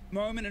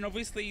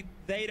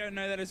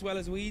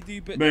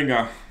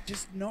 Venga.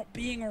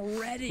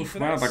 Uf,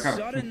 van a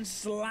atacar.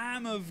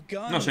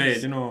 No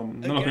sé, yo no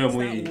los veo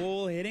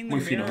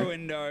muy finos,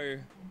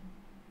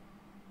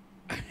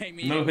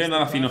 No los veo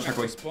nada finos a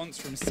Koi.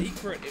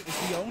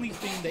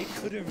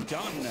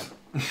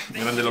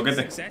 Grande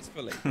loquete.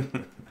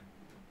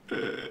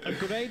 A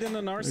grenade and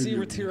an RC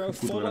retiro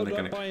followed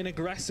up by an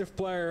aggressive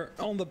player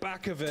on the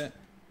back of it.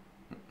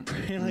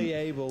 Really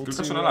able to. Creo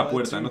que suena la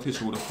puerta, no estoy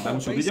seguro. Dame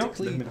un segundillo.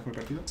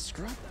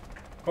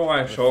 ¿Cómo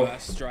va eso?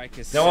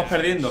 Ya vamos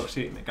perdiendo.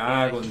 Sí, me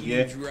cago en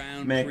 10.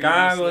 Me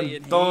cago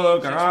en todo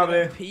el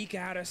cagable.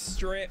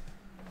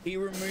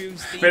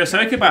 Pero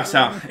 ¿sabes qué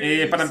pasa?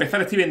 Para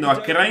empezar estoy viendo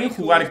a Krain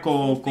jugar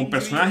con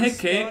personajes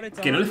que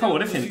no le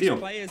favorecen,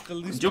 tío.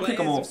 Yo que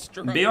como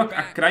veo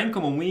a Krain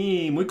como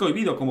muy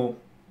cohibido, como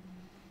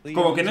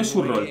que no es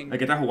su rol el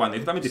que está jugando. Y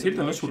totalmente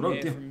cierto, no es su rol,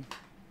 tío.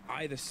 Lo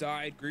he visto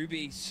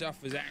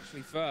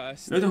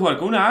jugar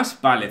con una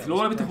As, vale.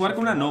 Luego lo he visto jugar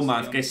con una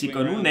Nomad, que si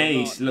con un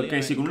Ace,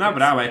 que si con una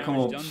Brava, es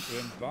como...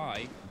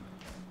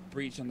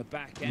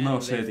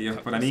 No sé,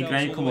 tío. Para mí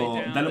Krain es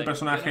como darle un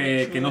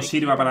personaje que no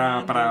sirva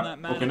para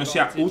o que no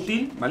sea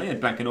útil, ¿vale? En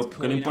plan, que no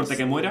importe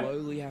que muera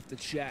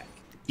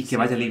y que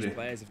vaya libre.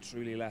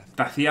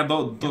 Te hacía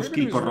dos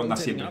kills por ronda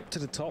siempre.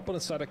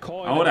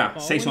 Ahora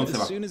 6-11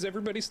 va.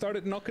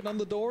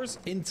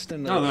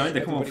 No, normalmente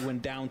es como...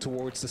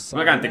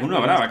 Vacante, con una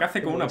brava. ¿Qué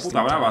hace con una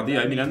puta brava,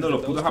 tío? Ahí mirando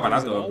los putos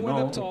aparatos.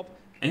 No.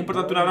 ¿Es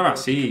importante una brava?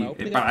 Sí.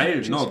 Para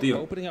él, no,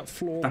 tío.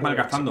 Estás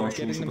malgastando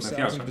su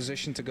potencial,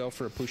 ¿sabes?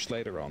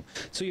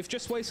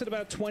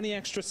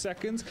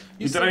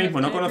 Y tú ahora mismo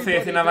no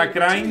conoces de nada a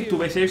Krain, tú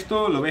ves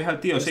esto, lo ves al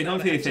tío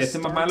 6-11 y dices, este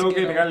es más malo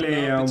que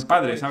pegarle a un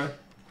padre, ¿sabes?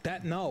 Y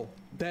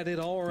porque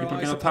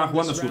no estaba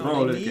jugando su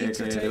rol el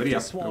que debería.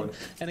 Bueno.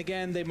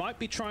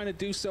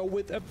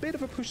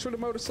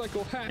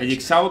 El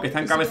Jigsaw que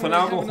está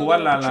encabezonado con jugar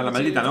la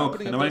maldita Nock,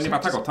 que no vale ni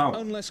para estar acostado.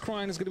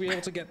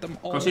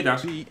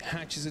 Cositas.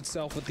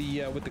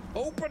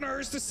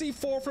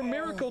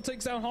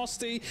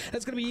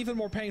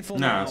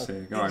 Nah, sí,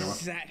 que va, que va.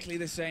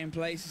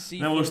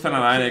 No me gusta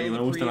nada, no me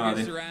gusta nada,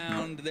 tío.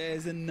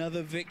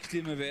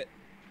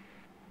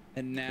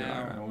 And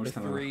now the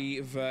 3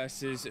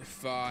 versus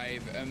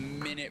 5, a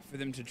minute for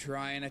them to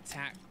try and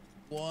attack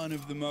one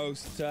of the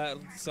most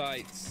turtle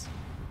sites.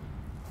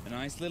 A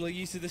nice little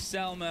use of the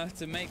Selma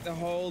to make the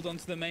hold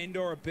onto the main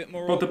door a bit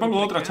more. Te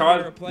pongo otra,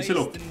 chaval.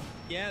 Díselo.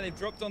 Yeah, they've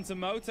dropped onto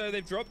Moto,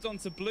 they've dropped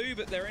onto Blue,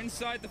 but they're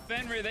inside the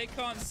Fenrir. They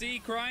can't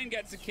see. Krain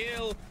gets a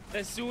kill.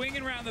 They're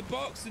swinging around the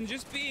box and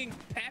just being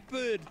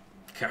peppered.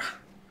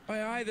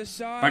 ¿Para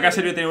qué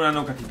sirve tener una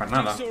Nock aquí? Para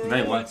nada, da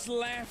igual.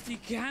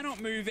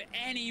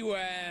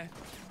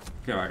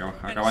 Que va,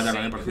 acaba ya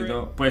con el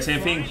partido. Pues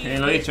en fin,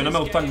 lo he dicho, no me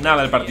gustó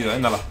nada el partido,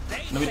 nada.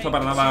 No he visto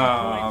para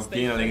nada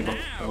bien al equipo,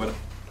 pero bueno.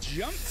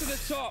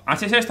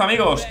 Así es esto,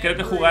 amigos. Creo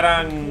que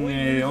jugarán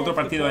otro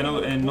partido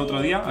en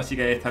otro día, así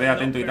que estaré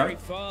atento y tal.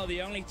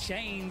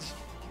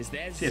 Sí,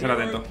 estaré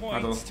atento a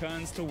todo.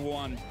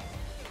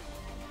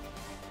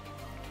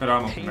 Pero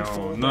vamos,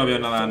 no lo veo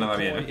nada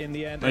bien,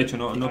 De hecho,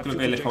 no creo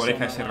que les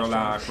favorezca ese rol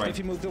a Krain.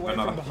 Para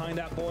nada.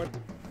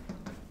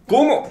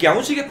 ¿Cómo? ¿Que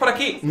aún sigues por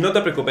aquí? No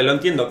te preocupes, lo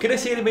entiendo. ¿Quieres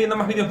seguir viendo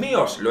más vídeos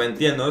míos? Lo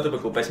entiendo, no te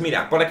preocupes.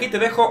 Mira, por aquí te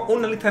dejo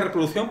una lista de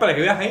reproducción para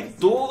que veas ahí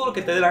todo lo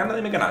que te dé la gana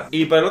de mi canal.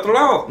 Y por el otro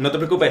lado, no te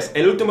preocupes,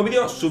 el último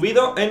vídeo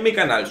subido en mi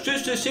canal.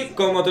 Sí,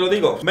 como te lo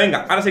digo.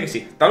 Venga, ahora sí que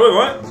sí. Hasta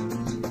luego,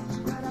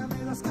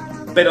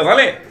 Pero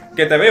dale,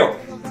 que te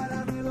veo.